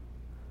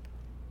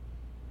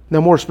 Now,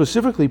 more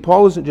specifically,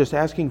 Paul isn't just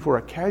asking for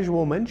a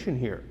casual mention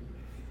here.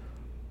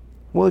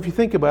 Well, if you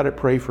think about it,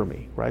 pray for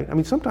me, right? I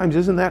mean, sometimes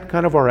isn't that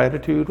kind of our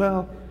attitude?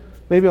 Well,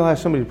 maybe I'll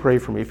ask somebody to pray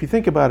for me. If you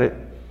think about it,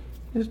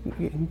 just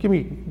give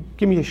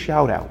me a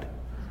shout out.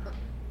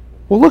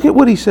 Well, look at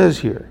what he says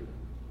here.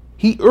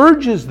 He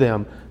urges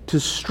them to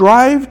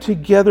strive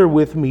together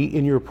with me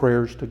in your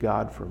prayers to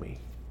God for me.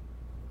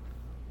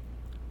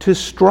 To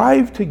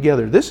strive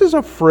together. This is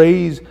a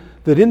phrase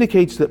that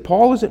indicates that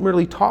Paul isn't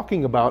merely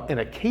talking about an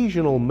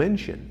occasional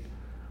mention.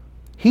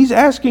 He's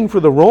asking for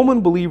the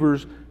Roman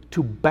believers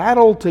to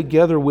battle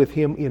together with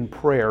him in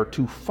prayer,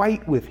 to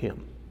fight with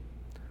him.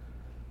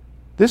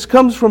 This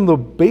comes from the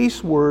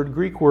base word,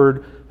 Greek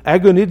word,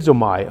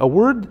 agonizomai, a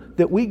word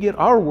that we get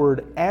our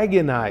word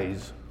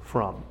agonize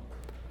from.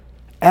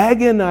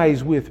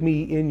 Agonize with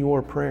me in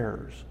your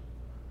prayers.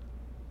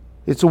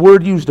 It's a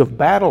word used of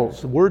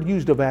battles, a word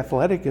used of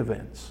athletic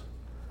events.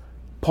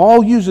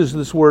 Paul uses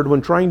this word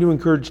when trying to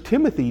encourage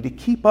Timothy to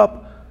keep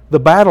up the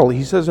battle.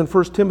 He says in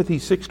 1 Timothy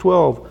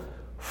 6:12,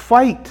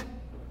 fight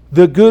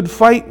the good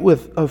fight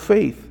of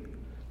faith.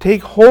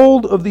 Take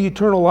hold of the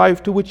eternal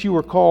life to which you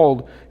were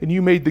called, and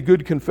you made the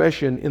good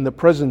confession in the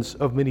presence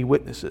of many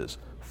witnesses.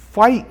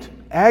 Fight,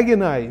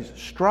 agonize,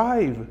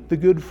 strive the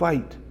good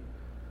fight.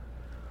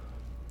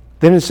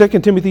 Then in 2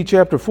 Timothy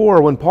chapter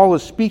 4, when Paul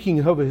is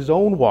speaking of his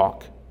own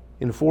walk,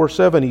 in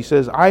 4:7 he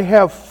says, I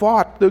have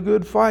fought the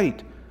good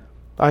fight.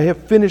 I have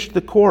finished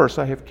the course.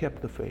 I have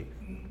kept the faith.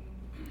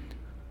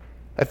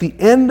 At the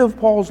end of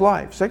Paul's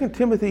life, 2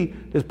 Timothy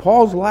is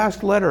Paul's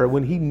last letter.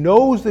 When he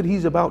knows that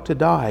he's about to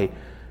die,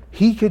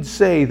 he could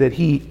say that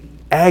he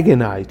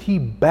agonized, he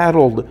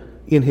battled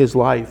in his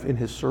life, in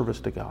his service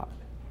to God.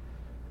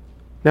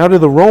 Now to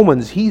the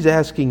Romans, he's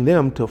asking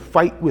them to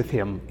fight with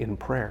him in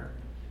prayer.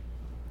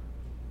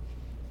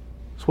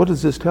 So what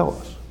does this tell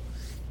us?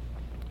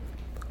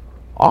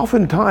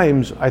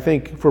 Oftentimes, I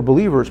think for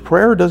believers,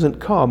 prayer doesn't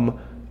come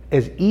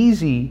as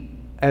easy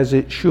as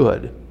it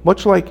should,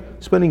 much like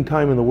spending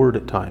time in the Word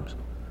at times.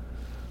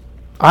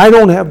 I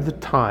don't have the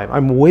time.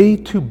 I'm way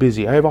too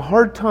busy. I have a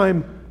hard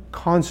time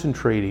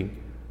concentrating.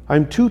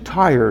 I'm too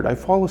tired. I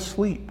fall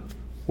asleep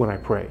when I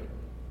pray.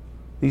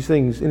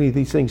 Any of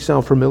these things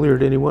sound familiar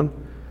to anyone?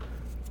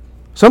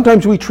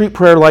 Sometimes we treat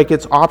prayer like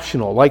it's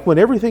optional, like when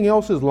everything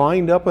else is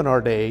lined up in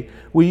our day,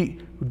 we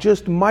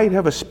just might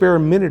have a spare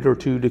minute or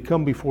two to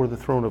come before the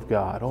throne of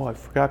God. Oh, I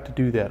forgot to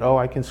do that. Oh,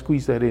 I can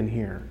squeeze that in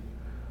here.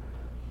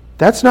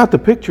 That's not the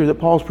picture that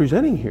Paul's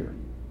presenting here.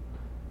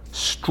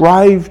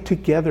 Strive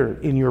together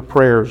in your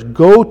prayers.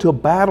 Go to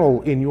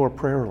battle in your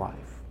prayer life.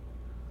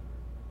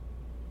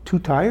 Too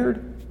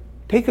tired?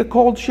 Take a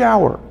cold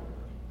shower.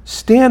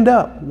 Stand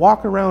up.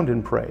 Walk around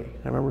and pray.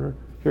 I remember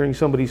hearing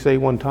somebody say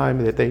one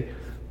time that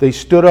they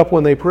stood up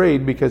when they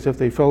prayed because if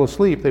they fell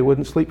asleep, they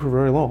wouldn't sleep for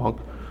very long.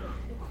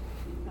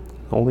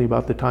 Only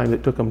about the time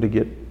it took them to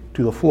get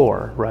to the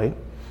floor, right?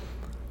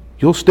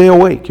 You'll stay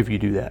awake if you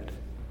do that.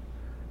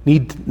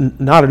 Need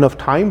not enough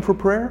time for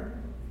prayer?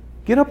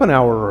 Get up an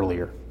hour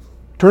earlier.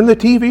 Turn the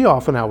TV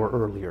off an hour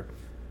earlier.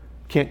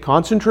 Can't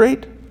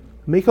concentrate?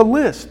 Make a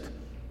list.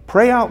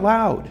 Pray out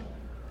loud.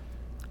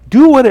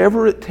 Do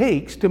whatever it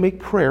takes to make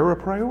prayer a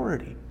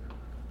priority.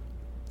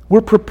 We're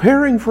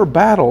preparing for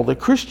battle. The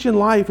Christian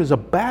life is a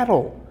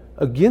battle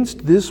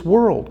against this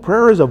world.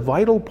 Prayer is a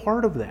vital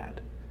part of that.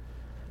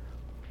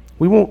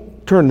 We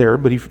won't turn there,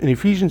 but in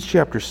Ephesians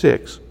chapter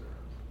 6,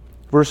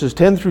 verses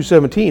 10 through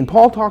 17,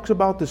 Paul talks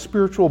about the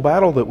spiritual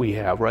battle that we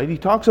have, right? He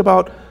talks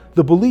about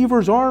the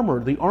believer's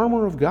armor, the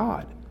armor of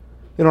God,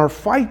 in our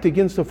fight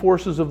against the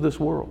forces of this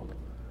world.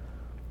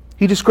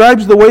 He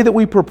describes the way that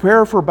we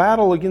prepare for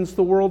battle against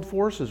the world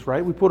forces,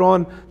 right? We put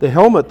on the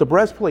helmet, the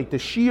breastplate, the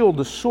shield,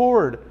 the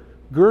sword,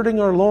 girding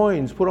our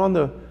loins, put on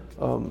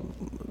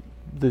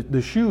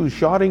the shoes,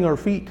 shodding our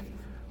feet,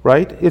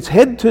 right? It's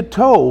head to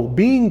toe,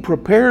 being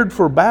prepared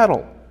for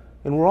battle.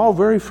 And we're all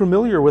very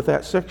familiar with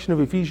that section of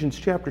Ephesians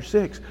chapter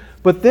 6.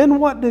 But then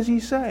what does he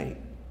say?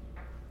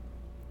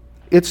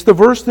 It's the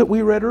verse that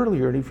we read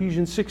earlier in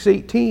Ephesians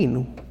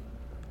 6:18.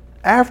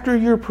 After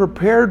you're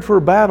prepared for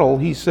battle,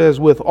 he says,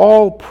 with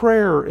all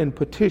prayer and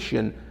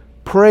petition,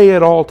 pray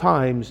at all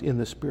times in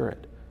the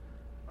Spirit.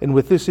 And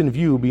with this in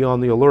view, be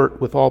on the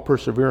alert with all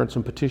perseverance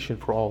and petition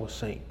for all the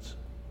saints.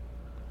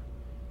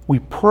 We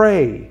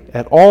pray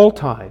at all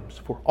times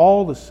for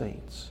all the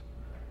saints.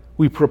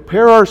 We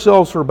prepare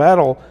ourselves for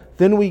battle,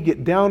 then we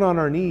get down on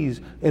our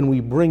knees and we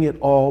bring it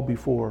all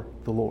before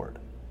the Lord.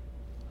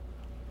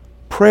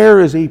 Prayer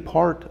is a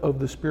part of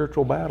the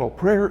spiritual battle.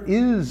 Prayer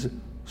is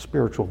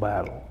spiritual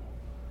battle.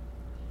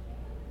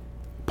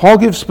 Paul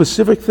gives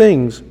specific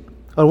things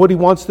on what he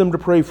wants them to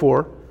pray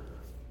for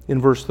in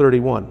verse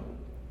 31.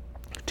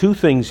 Two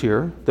things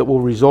here that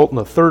will result in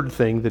a third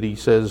thing that he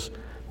says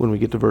when we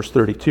get to verse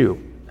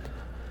 32.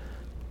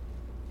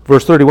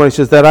 Verse 31, he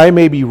says, that I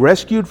may be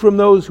rescued from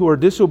those who are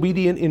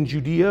disobedient in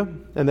Judea,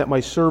 and that my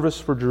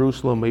service for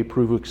Jerusalem may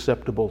prove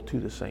acceptable to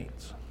the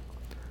saints.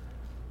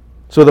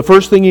 So the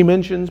first thing he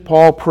mentions,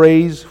 Paul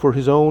prays for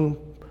his own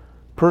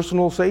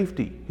personal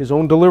safety, his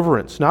own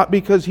deliverance, not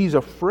because he's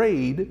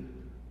afraid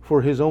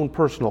for his own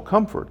personal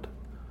comfort,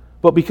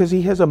 but because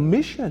he has a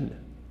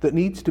mission that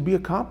needs to be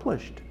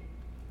accomplished.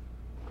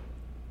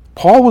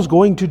 Paul was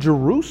going to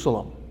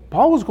Jerusalem.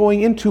 Paul was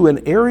going into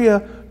an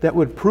area that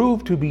would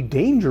prove to be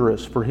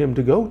dangerous for him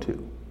to go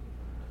to.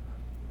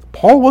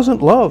 Paul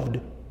wasn't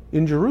loved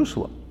in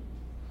Jerusalem.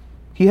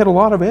 He had a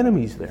lot of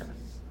enemies there.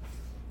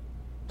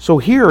 So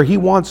here he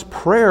wants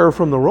prayer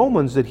from the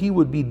Romans that he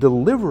would be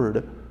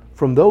delivered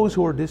from those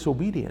who are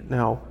disobedient.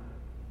 Now,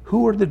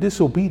 who are the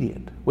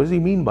disobedient? What does he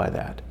mean by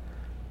that?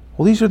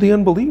 Well, these are the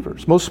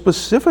unbelievers. Most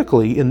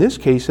specifically, in this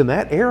case, in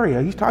that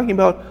area, he's talking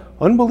about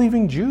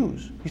unbelieving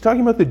Jews. He's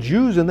talking about the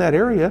Jews in that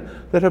area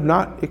that have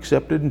not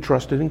accepted and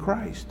trusted in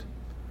Christ.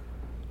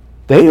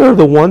 They are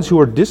the ones who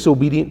are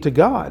disobedient to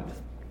God,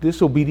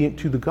 disobedient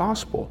to the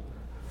gospel.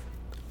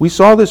 We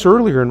saw this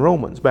earlier in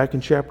Romans, back in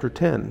chapter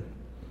 10.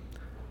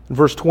 In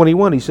verse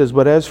 21, he says,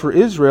 but as for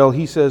Israel,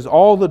 he says,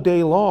 all the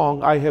day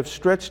long I have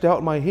stretched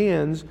out my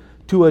hands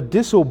to a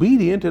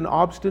disobedient and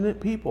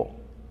obstinate people.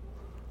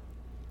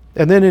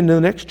 And then in the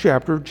next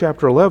chapter,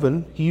 chapter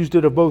 11, he used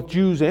it of both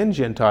Jews and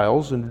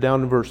Gentiles, and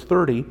down in verse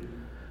 30,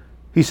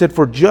 he said,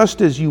 for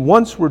just as you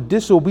once were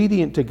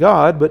disobedient to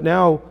God, but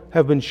now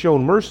have been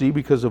shown mercy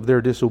because of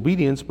their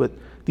disobedience, but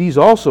these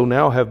also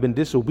now have been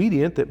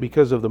disobedient, that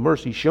because of the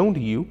mercy shown to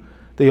you,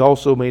 they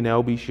also may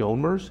now be shown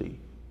mercy.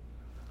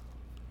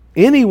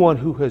 Anyone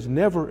who has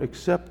never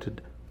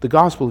accepted the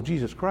gospel of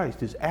Jesus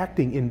Christ is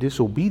acting in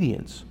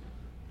disobedience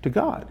to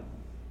God.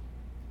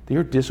 They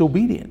are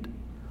disobedient.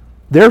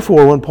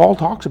 Therefore, when Paul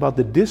talks about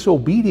the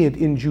disobedient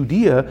in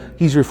Judea,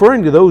 he's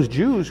referring to those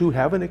Jews who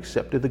haven't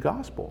accepted the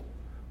gospel.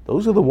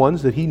 Those are the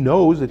ones that he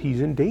knows that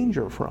he's in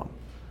danger from.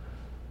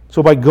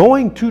 So by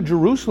going to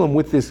Jerusalem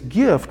with this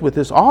gift, with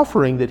this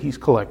offering that he's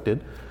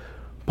collected,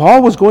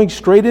 Paul was going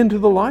straight into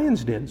the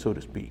lion's den, so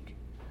to speak.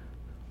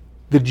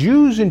 The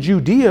Jews in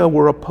Judea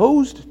were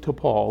opposed to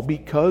Paul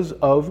because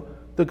of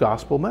the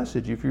gospel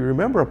message. If you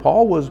remember,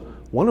 Paul was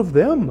one of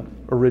them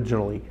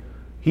originally.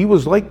 He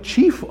was like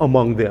chief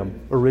among them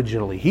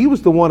originally. He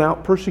was the one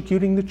out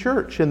persecuting the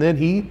church, and then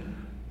he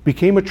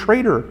became a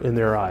traitor in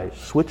their eyes,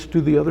 switched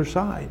to the other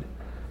side.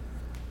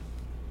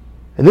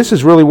 And this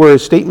is really where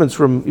his statements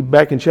from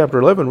back in chapter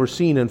 11 were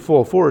seen in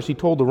full force. He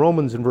told the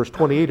Romans in verse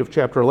 28 of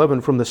chapter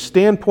 11, from the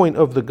standpoint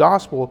of the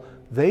gospel,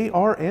 they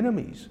are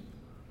enemies.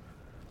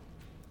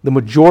 The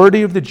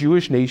majority of the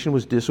Jewish nation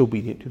was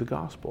disobedient to the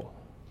gospel.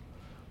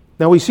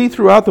 Now we see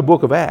throughout the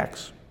book of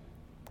Acts,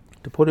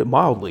 to put it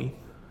mildly,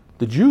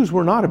 the Jews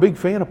were not a big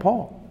fan of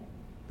Paul.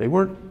 They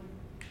weren't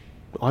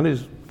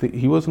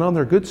he wasn't on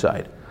their good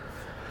side.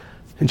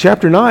 In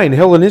chapter 9,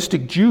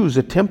 Hellenistic Jews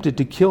attempted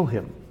to kill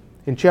him.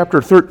 In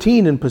chapter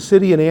 13, in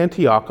Pisidian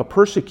Antioch, a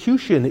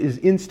persecution is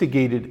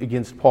instigated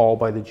against Paul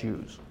by the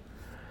Jews.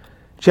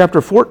 Chapter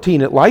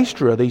 14, at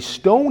Lystra, they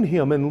stone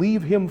him and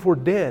leave him for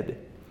dead.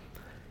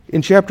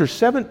 In chapter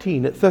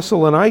 17, at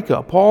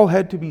Thessalonica, Paul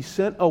had to be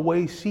sent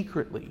away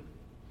secretly.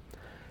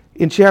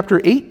 In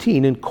chapter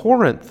 18, in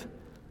Corinth,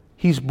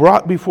 he's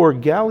brought before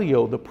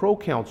Gallio, the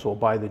proconsul,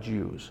 by the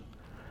Jews.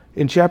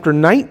 In chapter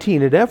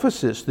 19 at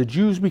Ephesus, the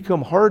Jews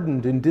become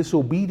hardened and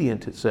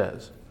disobedient, it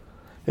says.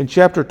 In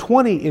chapter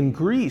 20 in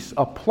Greece,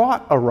 a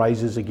plot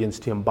arises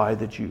against him by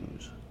the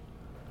Jews.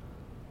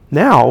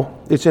 Now,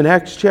 it's in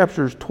Acts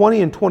chapters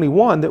 20 and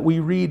 21 that we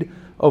read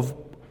of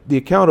the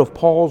account of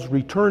Paul's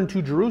return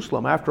to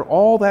Jerusalem. After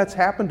all that's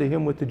happened to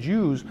him with the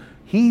Jews,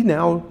 he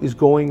now is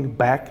going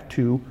back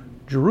to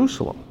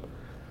Jerusalem.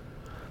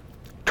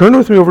 Turn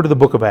with me over to the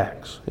book of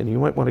Acts, and you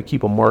might want to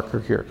keep a marker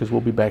here because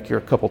we'll be back here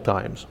a couple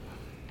times.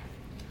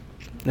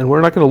 And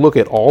we're not going to look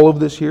at all of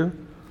this here,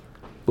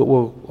 but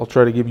I'll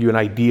try to give you an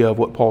idea of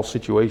what Paul's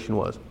situation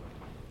was.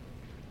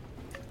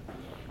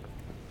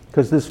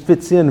 Because this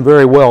fits in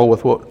very well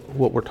with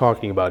what we're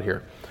talking about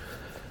here.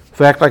 In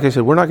fact, like I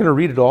said, we're not going to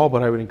read it all,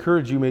 but I would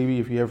encourage you maybe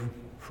if you have a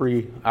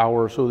free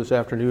hour or so this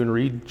afternoon,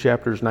 read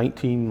chapters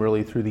 19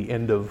 really through the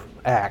end of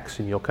Acts,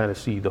 and you'll kind of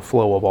see the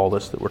flow of all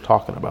this that we're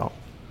talking about.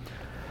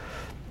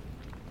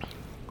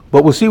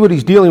 But we'll see what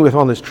he's dealing with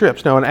on this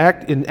trip. Now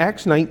in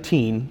Acts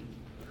 19,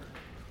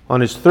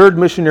 on his third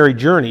missionary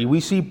journey, we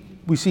see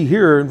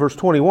here in verse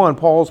 21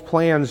 Paul's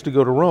plans to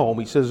go to Rome.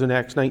 He says in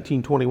Acts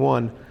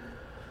 19:21,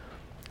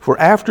 for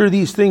after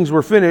these things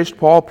were finished,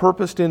 Paul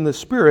purposed in the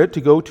Spirit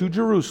to go to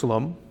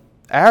Jerusalem,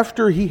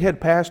 after he had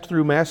passed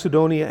through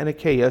Macedonia and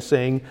Achaia,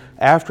 saying,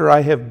 after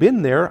I have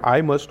been there,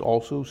 I must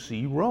also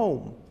see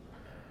Rome.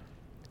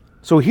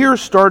 So here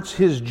starts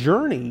his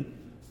journey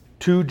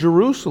to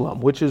Jerusalem,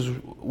 which is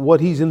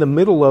what he's in the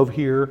middle of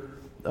here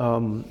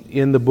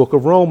in the book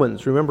of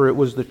Romans. Remember, it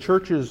was the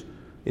churches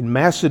in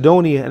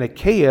Macedonia and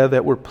Achaia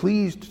that were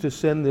pleased to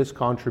send this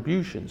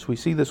contribution. So we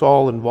see this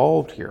all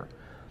involved here.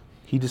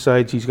 He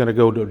decides he's going to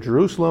go to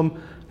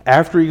Jerusalem.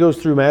 After he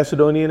goes through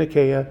Macedonia and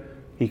Achaia,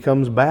 he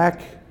comes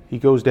back he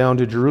goes down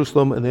to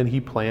Jerusalem, and then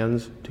he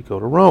plans to go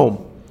to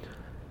Rome.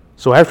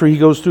 So after he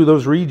goes through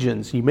those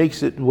regions, he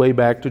makes it way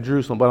back to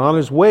Jerusalem. But on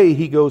his way,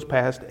 he goes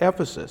past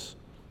Ephesus.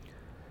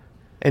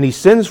 And he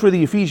sends for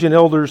the Ephesian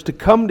elders to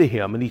come to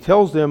him. And he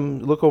tells them,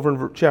 look over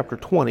in chapter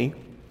 20,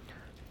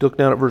 look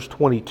down at verse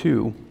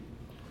 22.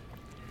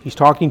 He's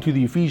talking to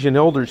the Ephesian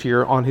elders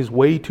here on his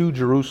way to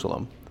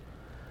Jerusalem.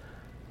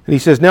 And he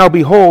says, "Now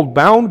behold,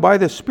 bound by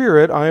the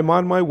Spirit, I am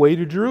on my way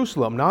to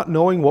Jerusalem, not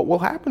knowing what will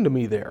happen to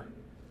me there.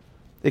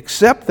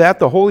 Except that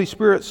the Holy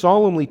Spirit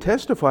solemnly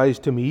testifies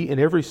to me in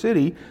every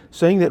city,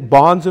 saying that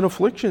bonds and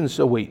afflictions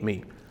await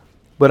me.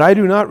 But I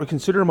do not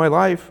consider my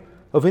life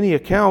of any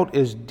account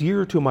as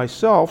dear to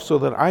myself, so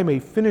that I may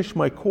finish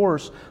my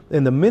course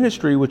in the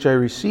ministry which I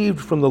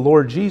received from the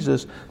Lord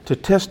Jesus to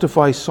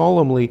testify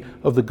solemnly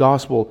of the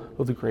gospel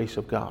of the grace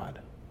of God."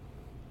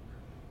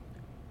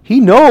 He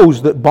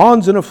knows that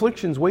bonds and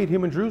afflictions wait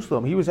him in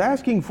Jerusalem. He was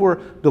asking for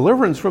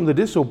deliverance from the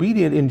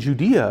disobedient in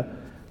Judea.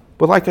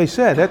 But like I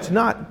said, that's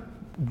not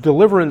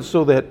deliverance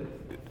so that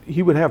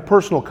he would have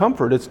personal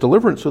comfort. It's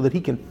deliverance so that he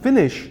can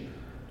finish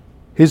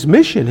his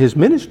mission, his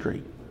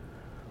ministry.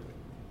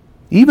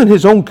 Even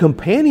his own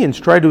companions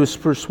tried to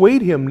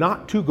persuade him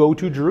not to go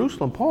to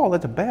Jerusalem. Paul,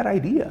 that's a bad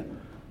idea.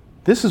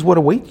 This is what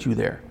awaits you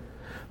there.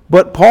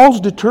 But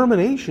Paul's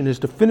determination is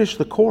to finish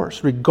the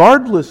course,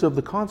 regardless of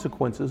the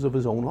consequences of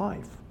his own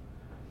life.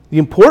 The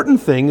important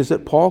thing is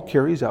that Paul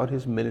carries out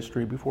his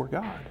ministry before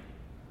God.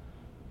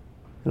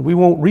 And we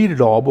won't read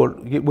it all,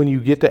 but when you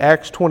get to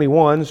Acts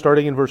 21,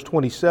 starting in verse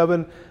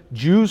 27,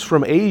 Jews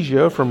from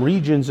Asia, from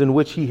regions in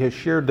which he has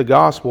shared the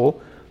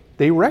gospel,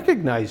 they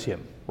recognize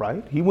him,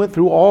 right? He went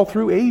all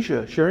through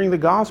Asia sharing the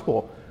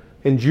gospel.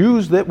 And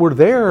Jews that were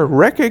there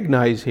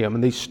recognize him,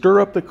 and they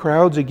stir up the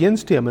crowds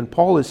against him, and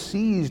Paul is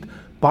seized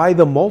by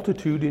the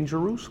multitude in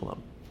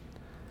Jerusalem.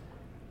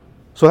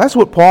 So that's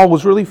what Paul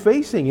was really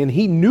facing, and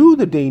he knew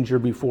the danger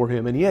before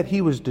him, and yet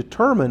he was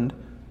determined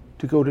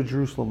to go to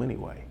Jerusalem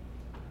anyway.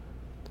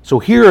 So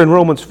here in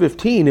Romans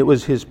 15, it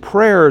was his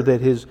prayer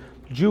that his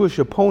Jewish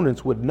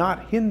opponents would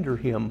not hinder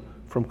him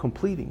from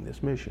completing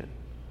this mission.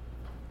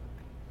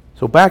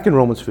 So back in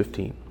Romans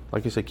 15,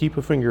 like I said, keep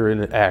a finger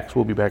in Acts.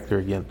 We'll be back there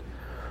again.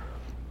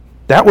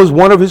 That was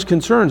one of his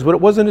concerns, but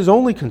it wasn't his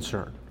only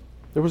concern.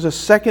 There was a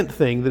second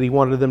thing that he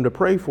wanted them to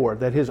pray for,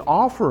 that his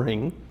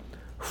offering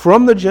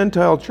from the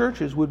Gentile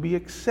churches would be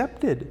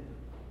accepted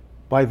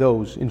by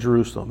those in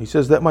Jerusalem. He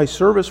says that my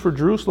service for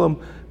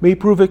Jerusalem may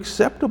prove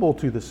acceptable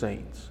to the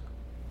saints.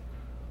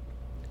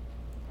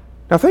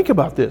 Now think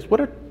about this. What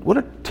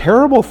a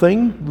terrible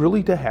thing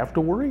really to have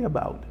to worry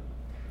about.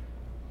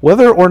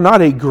 Whether or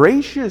not a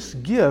gracious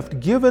gift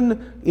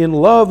given in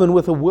love and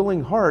with a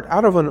willing heart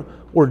out of an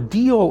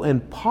ordeal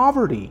and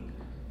poverty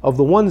of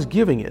the ones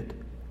giving it,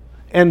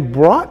 and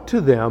brought to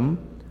them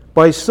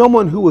by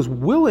someone who was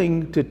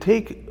willing to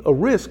take a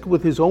risk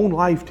with his own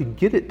life to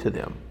get it to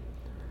them,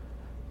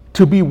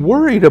 to be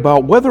worried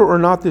about whether or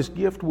not this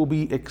gift will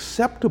be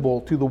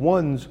acceptable to the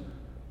ones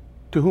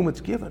to whom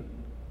it's given.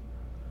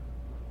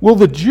 Will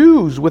the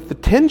Jews, with the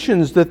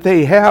tensions that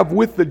they have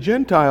with the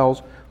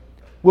Gentiles,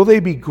 will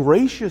they be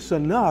gracious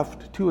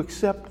enough to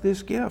accept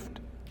this gift,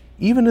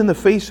 even in the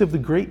face of the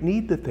great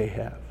need that they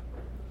have?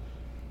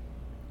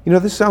 You know,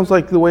 this sounds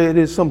like the way it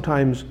is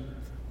sometimes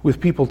with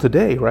people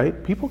today,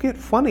 right? People get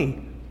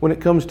funny when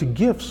it comes to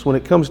gifts, when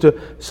it comes to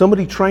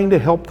somebody trying to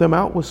help them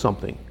out with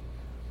something.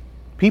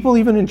 People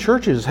even in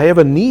churches have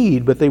a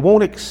need, but they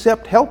won't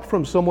accept help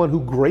from someone who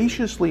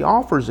graciously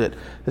offers it,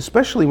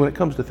 especially when it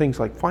comes to things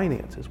like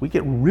finances. We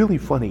get really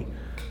funny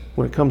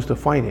when it comes to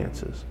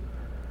finances.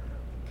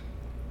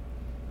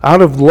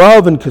 Out of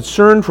love and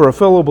concern for a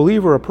fellow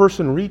believer, a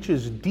person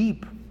reaches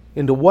deep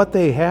into what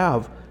they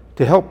have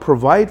to help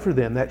provide for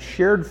them, that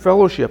shared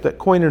fellowship, that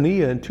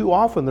koinonia, and too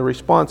often the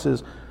response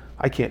is,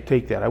 I can't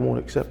take that, I won't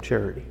accept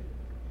charity.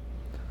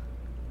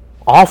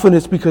 Often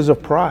it's because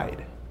of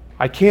pride.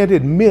 I can't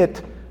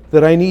admit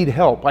that I need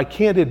help. I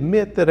can't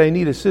admit that I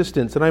need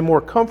assistance, and I'm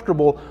more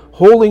comfortable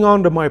holding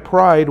on to my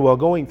pride while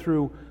going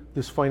through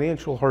this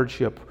financial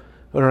hardship,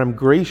 than I am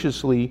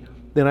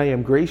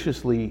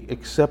graciously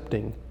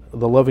accepting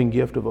the loving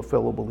gift of a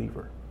fellow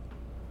believer.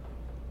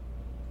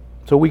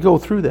 So we go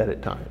through that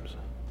at times.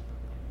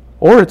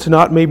 Or it's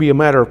not maybe a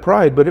matter of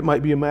pride, but it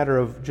might be a matter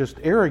of just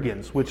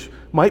arrogance, which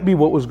might be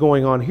what was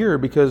going on here,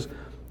 because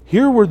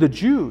here were the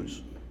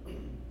Jews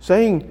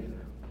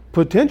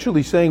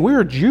potentially saying,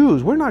 we're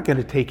Jews, we're not going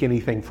to take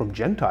anything from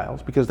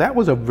Gentiles, because that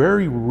was a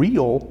very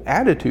real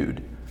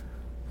attitude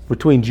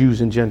between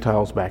Jews and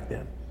Gentiles back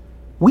then.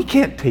 We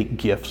can't take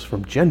gifts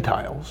from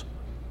Gentiles.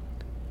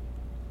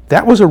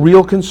 That was a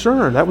real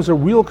concern. That was a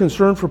real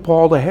concern for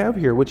Paul to have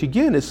here, which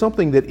again is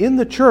something that in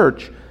the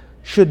church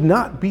should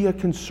not be a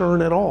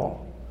concern at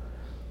all.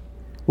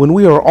 When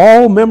we are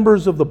all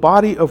members of the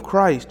body of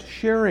Christ,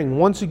 sharing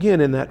once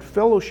again in that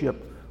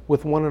fellowship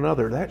with one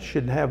another, that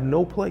should have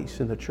no place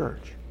in the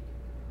church.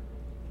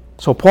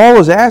 So Paul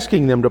is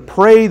asking them to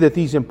pray that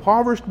these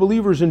impoverished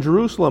believers in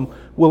Jerusalem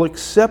will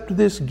accept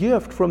this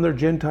gift from their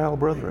Gentile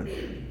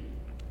brethren.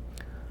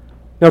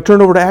 Now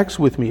turn over to Acts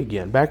with me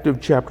again, back to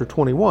chapter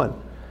 21.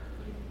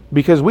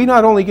 Because we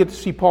not only get to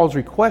see Paul's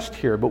request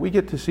here, but we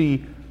get to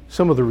see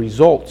some of the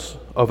results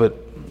of it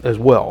as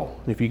well.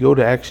 If you go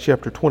to Acts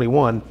chapter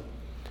 21,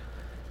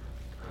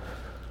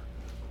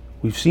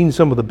 we've seen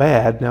some of the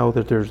bad, now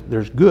that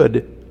there's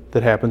good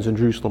that happens in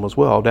Jerusalem as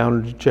well.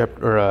 Down in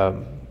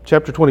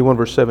chapter 21,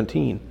 verse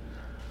 17.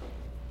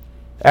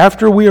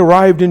 After we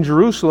arrived in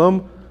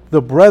Jerusalem,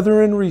 the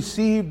brethren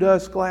received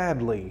us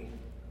gladly.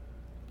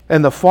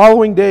 And the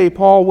following day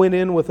Paul went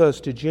in with us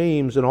to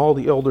James, and all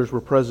the elders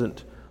were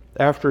present.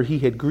 After he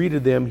had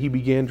greeted them, he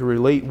began to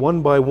relate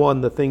one by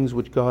one the things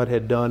which God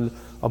had done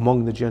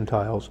among the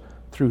Gentiles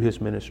through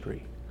his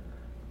ministry.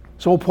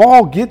 So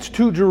Paul gets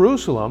to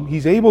Jerusalem,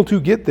 he's able to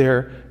get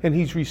there, and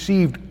he's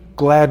received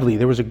gladly.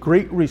 There was a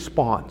great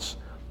response,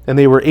 and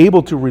they were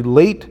able to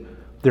relate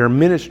their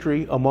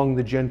ministry among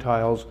the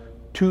Gentiles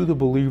to the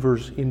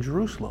believers in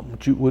Jerusalem,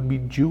 which would be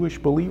Jewish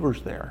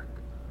believers there.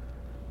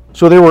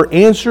 So there were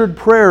answered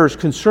prayers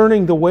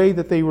concerning the way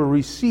that they were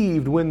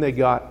received when they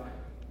got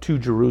to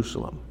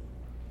Jerusalem.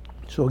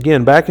 So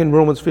again, back in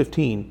Romans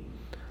 15,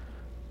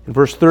 in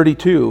verse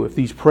 32, if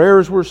these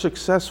prayers were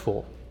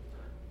successful,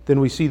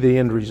 then we see the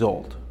end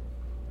result.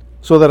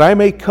 So that I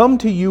may come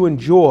to you in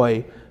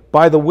joy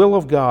by the will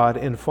of God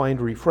and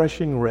find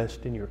refreshing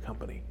rest in your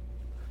company.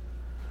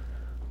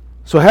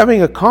 So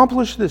having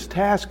accomplished this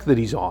task that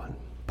he's on,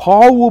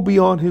 Paul will be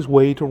on his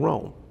way to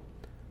Rome,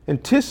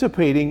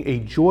 anticipating a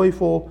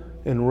joyful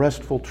and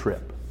restful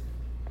trip.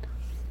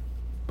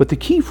 But the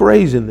key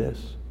phrase in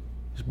this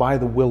is by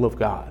the will of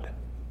God.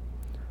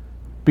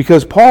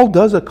 Because Paul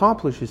does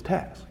accomplish his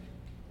task.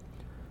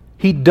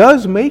 He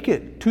does make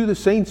it to the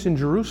saints in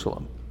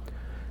Jerusalem.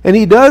 And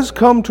he does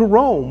come to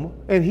Rome,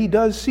 and he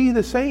does see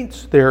the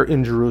saints there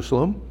in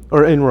Jerusalem,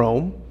 or in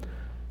Rome.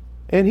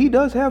 And he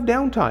does have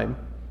downtime,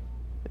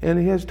 and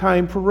he has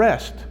time for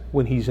rest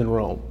when he's in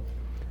Rome.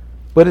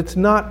 But it's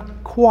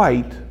not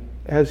quite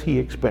as he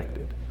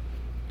expected.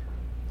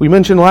 We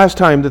mentioned last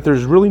time that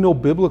there's really no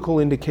biblical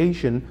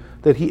indication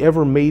that he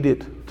ever made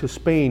it to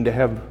Spain to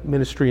have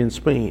ministry in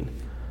Spain.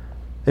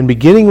 And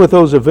beginning with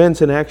those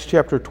events in Acts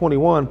chapter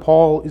 21,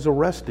 Paul is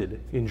arrested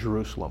in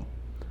Jerusalem.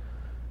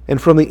 And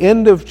from the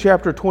end of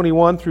chapter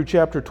 21 through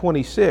chapter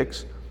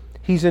 26,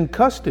 he's in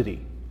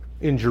custody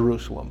in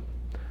Jerusalem.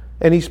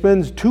 And he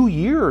spends 2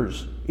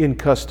 years in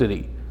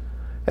custody.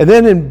 And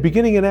then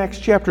beginning in Acts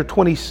chapter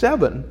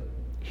 27,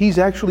 he's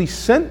actually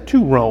sent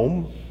to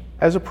Rome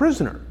as a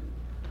prisoner.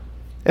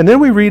 And then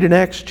we read in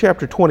Acts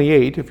chapter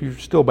 28, if you're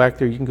still back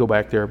there, you can go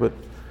back there, but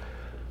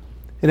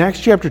in Acts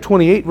chapter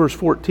 28, verse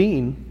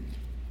 14,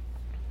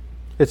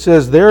 it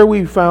says, there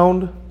we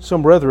found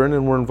some brethren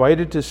and were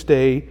invited to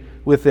stay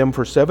with them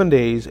for 7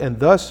 days, and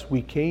thus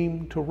we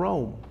came to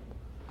Rome.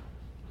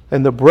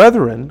 And the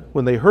brethren,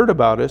 when they heard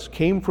about us,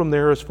 came from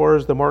there as far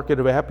as the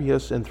market of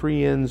Appius and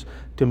 3 inns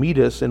to meet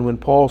us, and when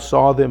Paul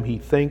saw them, he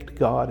thanked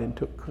God and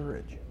took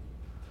courage.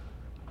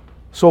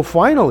 So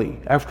finally,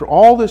 after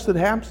all this that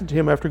happens to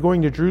him after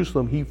going to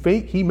Jerusalem,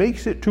 he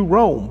makes it to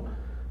Rome,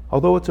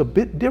 although it's a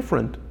bit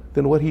different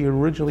than what he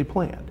originally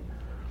planned.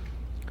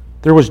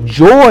 There was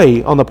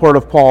joy on the part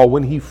of Paul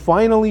when he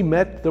finally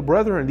met the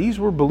brethren. These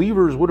were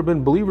believers, would have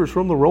been believers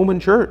from the Roman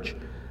church,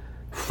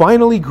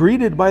 finally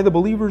greeted by the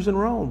believers in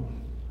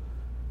Rome.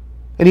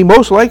 And he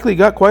most likely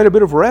got quite a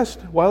bit of rest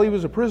while he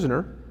was a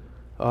prisoner.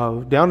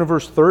 Down in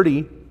verse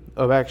 30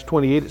 of Acts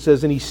 28, it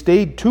says, and he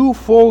stayed 2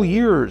 full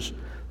years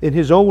in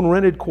his own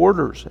rented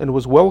quarters and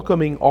was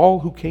welcoming all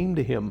who came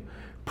to him,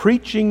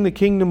 preaching the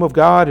kingdom of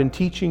God and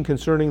teaching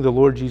concerning the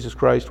Lord Jesus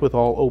Christ with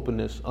all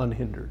openness,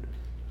 unhindered.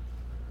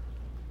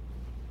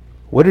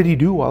 What did he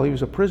do while he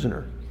was a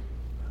prisoner?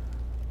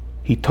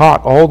 He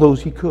taught all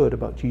those he could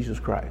about Jesus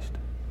Christ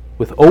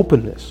with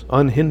openness,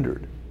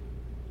 unhindered.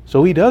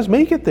 So he does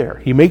make it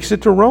there. He makes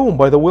it to Rome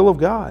by the will of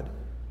God.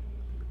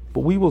 But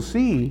we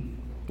see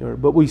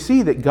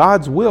that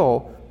God's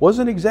will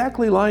wasn't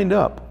exactly lined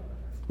up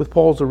with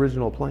Paul's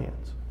original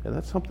plans. And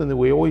that's something that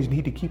we always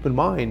need to keep in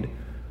mind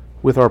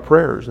with our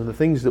prayers and the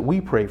things that we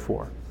pray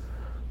for.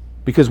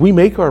 Because we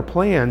make our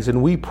plans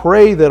and we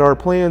pray that our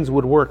plans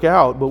would work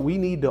out, but we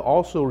need to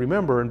also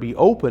remember and be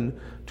open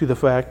to the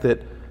fact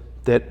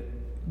that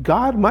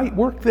God might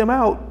work them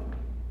out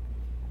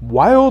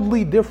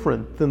wildly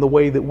different than the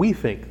way that we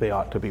think they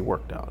ought to be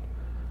worked out.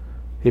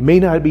 It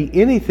may not be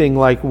anything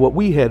like what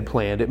we had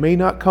planned. It may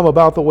not come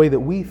about the way that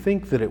we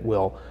think that it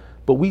will,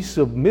 but we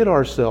submit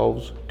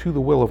ourselves to the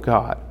will of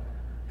God.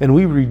 And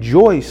we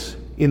rejoice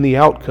in the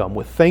outcome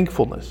with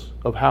thankfulness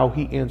of how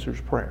he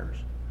answers prayers.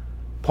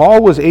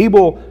 Paul was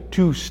able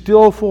to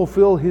still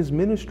fulfill his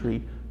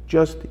ministry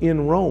just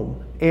in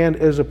Rome and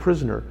as a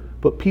prisoner,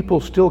 but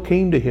people still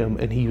came to him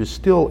and he was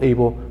still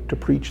able to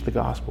preach the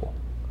gospel.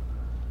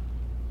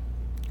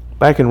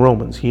 Back in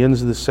Romans, he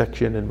ends this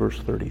section in verse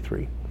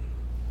 33.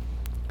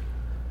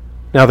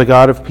 Now the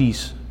God of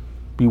peace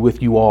be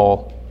with you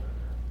all.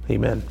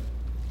 Amen.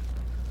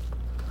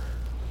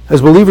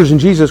 As believers in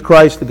Jesus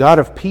Christ, the God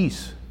of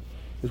peace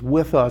is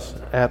with us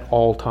at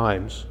all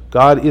times.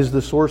 God is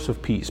the source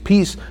of peace.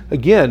 Peace,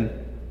 again,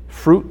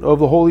 fruit of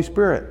the Holy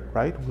Spirit,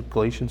 right? With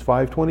Galatians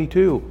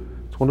 5:22.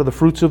 It's one of the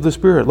fruits of the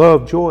Spirit: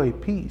 love, joy,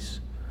 peace.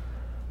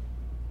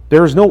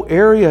 There is no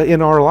area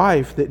in our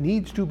life that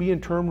needs to be in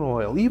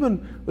turmoil.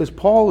 Even as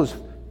Paul is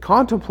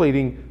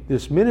contemplating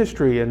this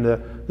ministry and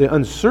the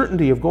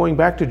uncertainty of going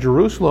back to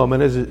Jerusalem,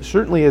 and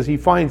certainly as he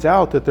finds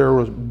out that there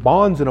was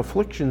bonds and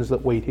afflictions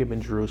that wait him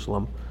in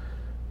Jerusalem,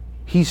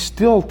 he's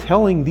still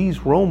telling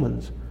these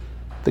Romans,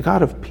 the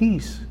God of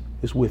peace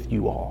is with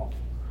you all.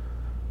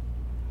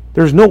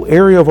 There's no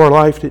area of our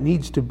life that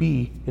needs to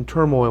be in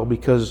turmoil,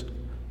 because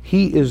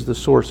he is the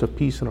source of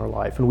peace in our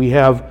life. And we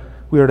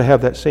are to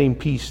have that same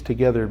peace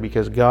together,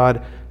 because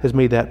God has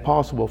made that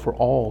possible for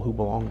all who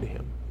belong to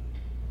him.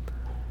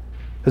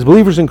 As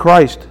believers in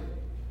Christ,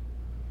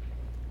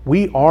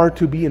 we are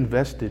to be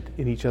invested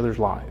in each other's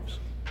lives.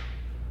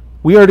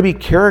 We are to be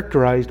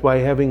characterized by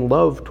having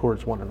love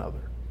towards one another.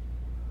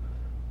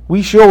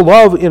 We show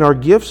love in our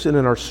gifts and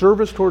in our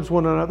service towards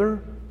one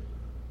another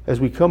as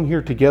we come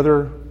here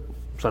together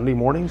Sunday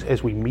mornings,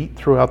 as we meet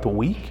throughout the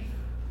week.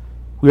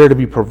 We are to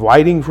be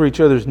providing for each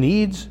other's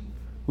needs.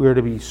 We are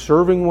to be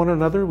serving one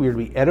another. We are to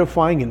be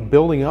edifying and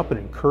building up and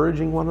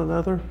encouraging one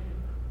another.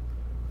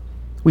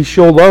 We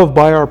show love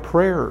by our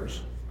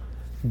prayers,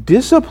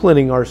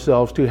 disciplining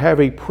ourselves to have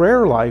a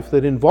prayer life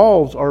that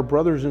involves our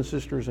brothers and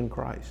sisters in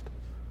Christ.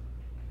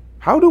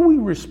 How do we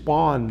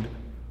respond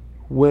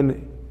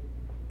when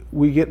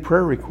we get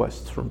prayer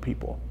requests from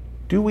people?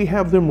 Do we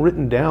have them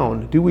written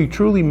down? Do we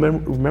truly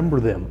remember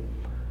them?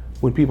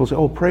 When people say,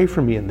 oh, pray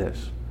for me in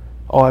this.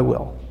 Oh, I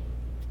will.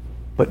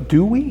 But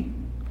do we?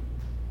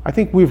 I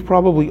think we're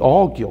probably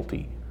all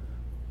guilty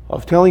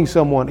of telling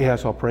someone,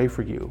 yes, I'll pray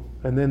for you.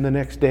 And then the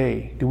next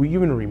day, do we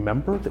even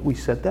remember that we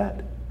said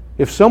that?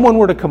 If someone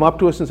were to come up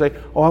to us and say,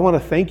 oh, I want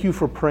to thank you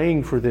for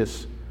praying for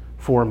this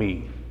for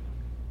me,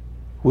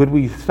 would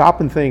we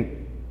stop and think,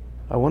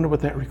 I wonder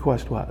what that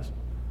request was?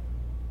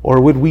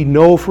 Or would we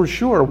know for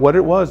sure what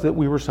it was that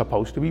we were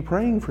supposed to be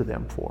praying for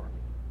them for?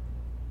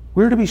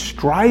 We're to be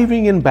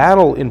striving in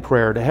battle in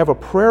prayer, to have a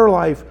prayer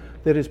life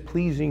that is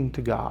pleasing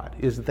to God.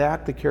 Is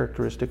that the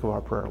characteristic of our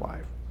prayer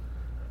life?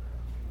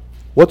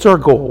 What's our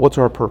goal? What's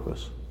our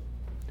purpose?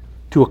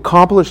 To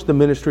accomplish the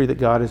ministry that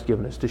God has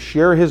given us, to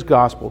share his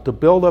gospel, to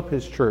build up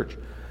his church,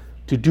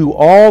 to do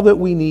all that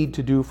we need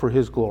to do for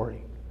his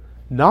glory.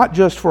 Not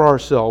just for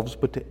ourselves,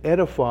 but to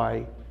edify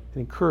and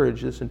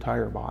encourage this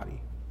entire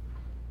body.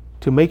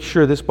 To make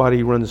sure this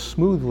body runs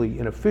smoothly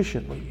and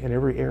efficiently in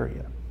every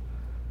area.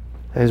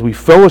 As we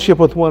fellowship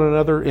with one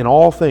another in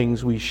all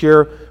things, we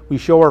show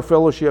our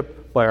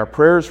fellowship by our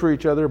prayers for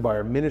each other, by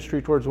our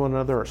ministry towards one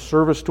another, our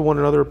service to one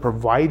another,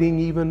 providing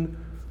even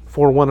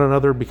for one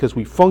another, because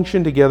we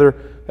function together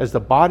as the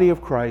body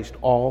of Christ,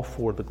 all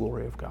for the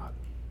glory of God.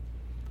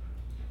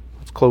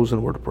 Let's close in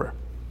a word of prayer.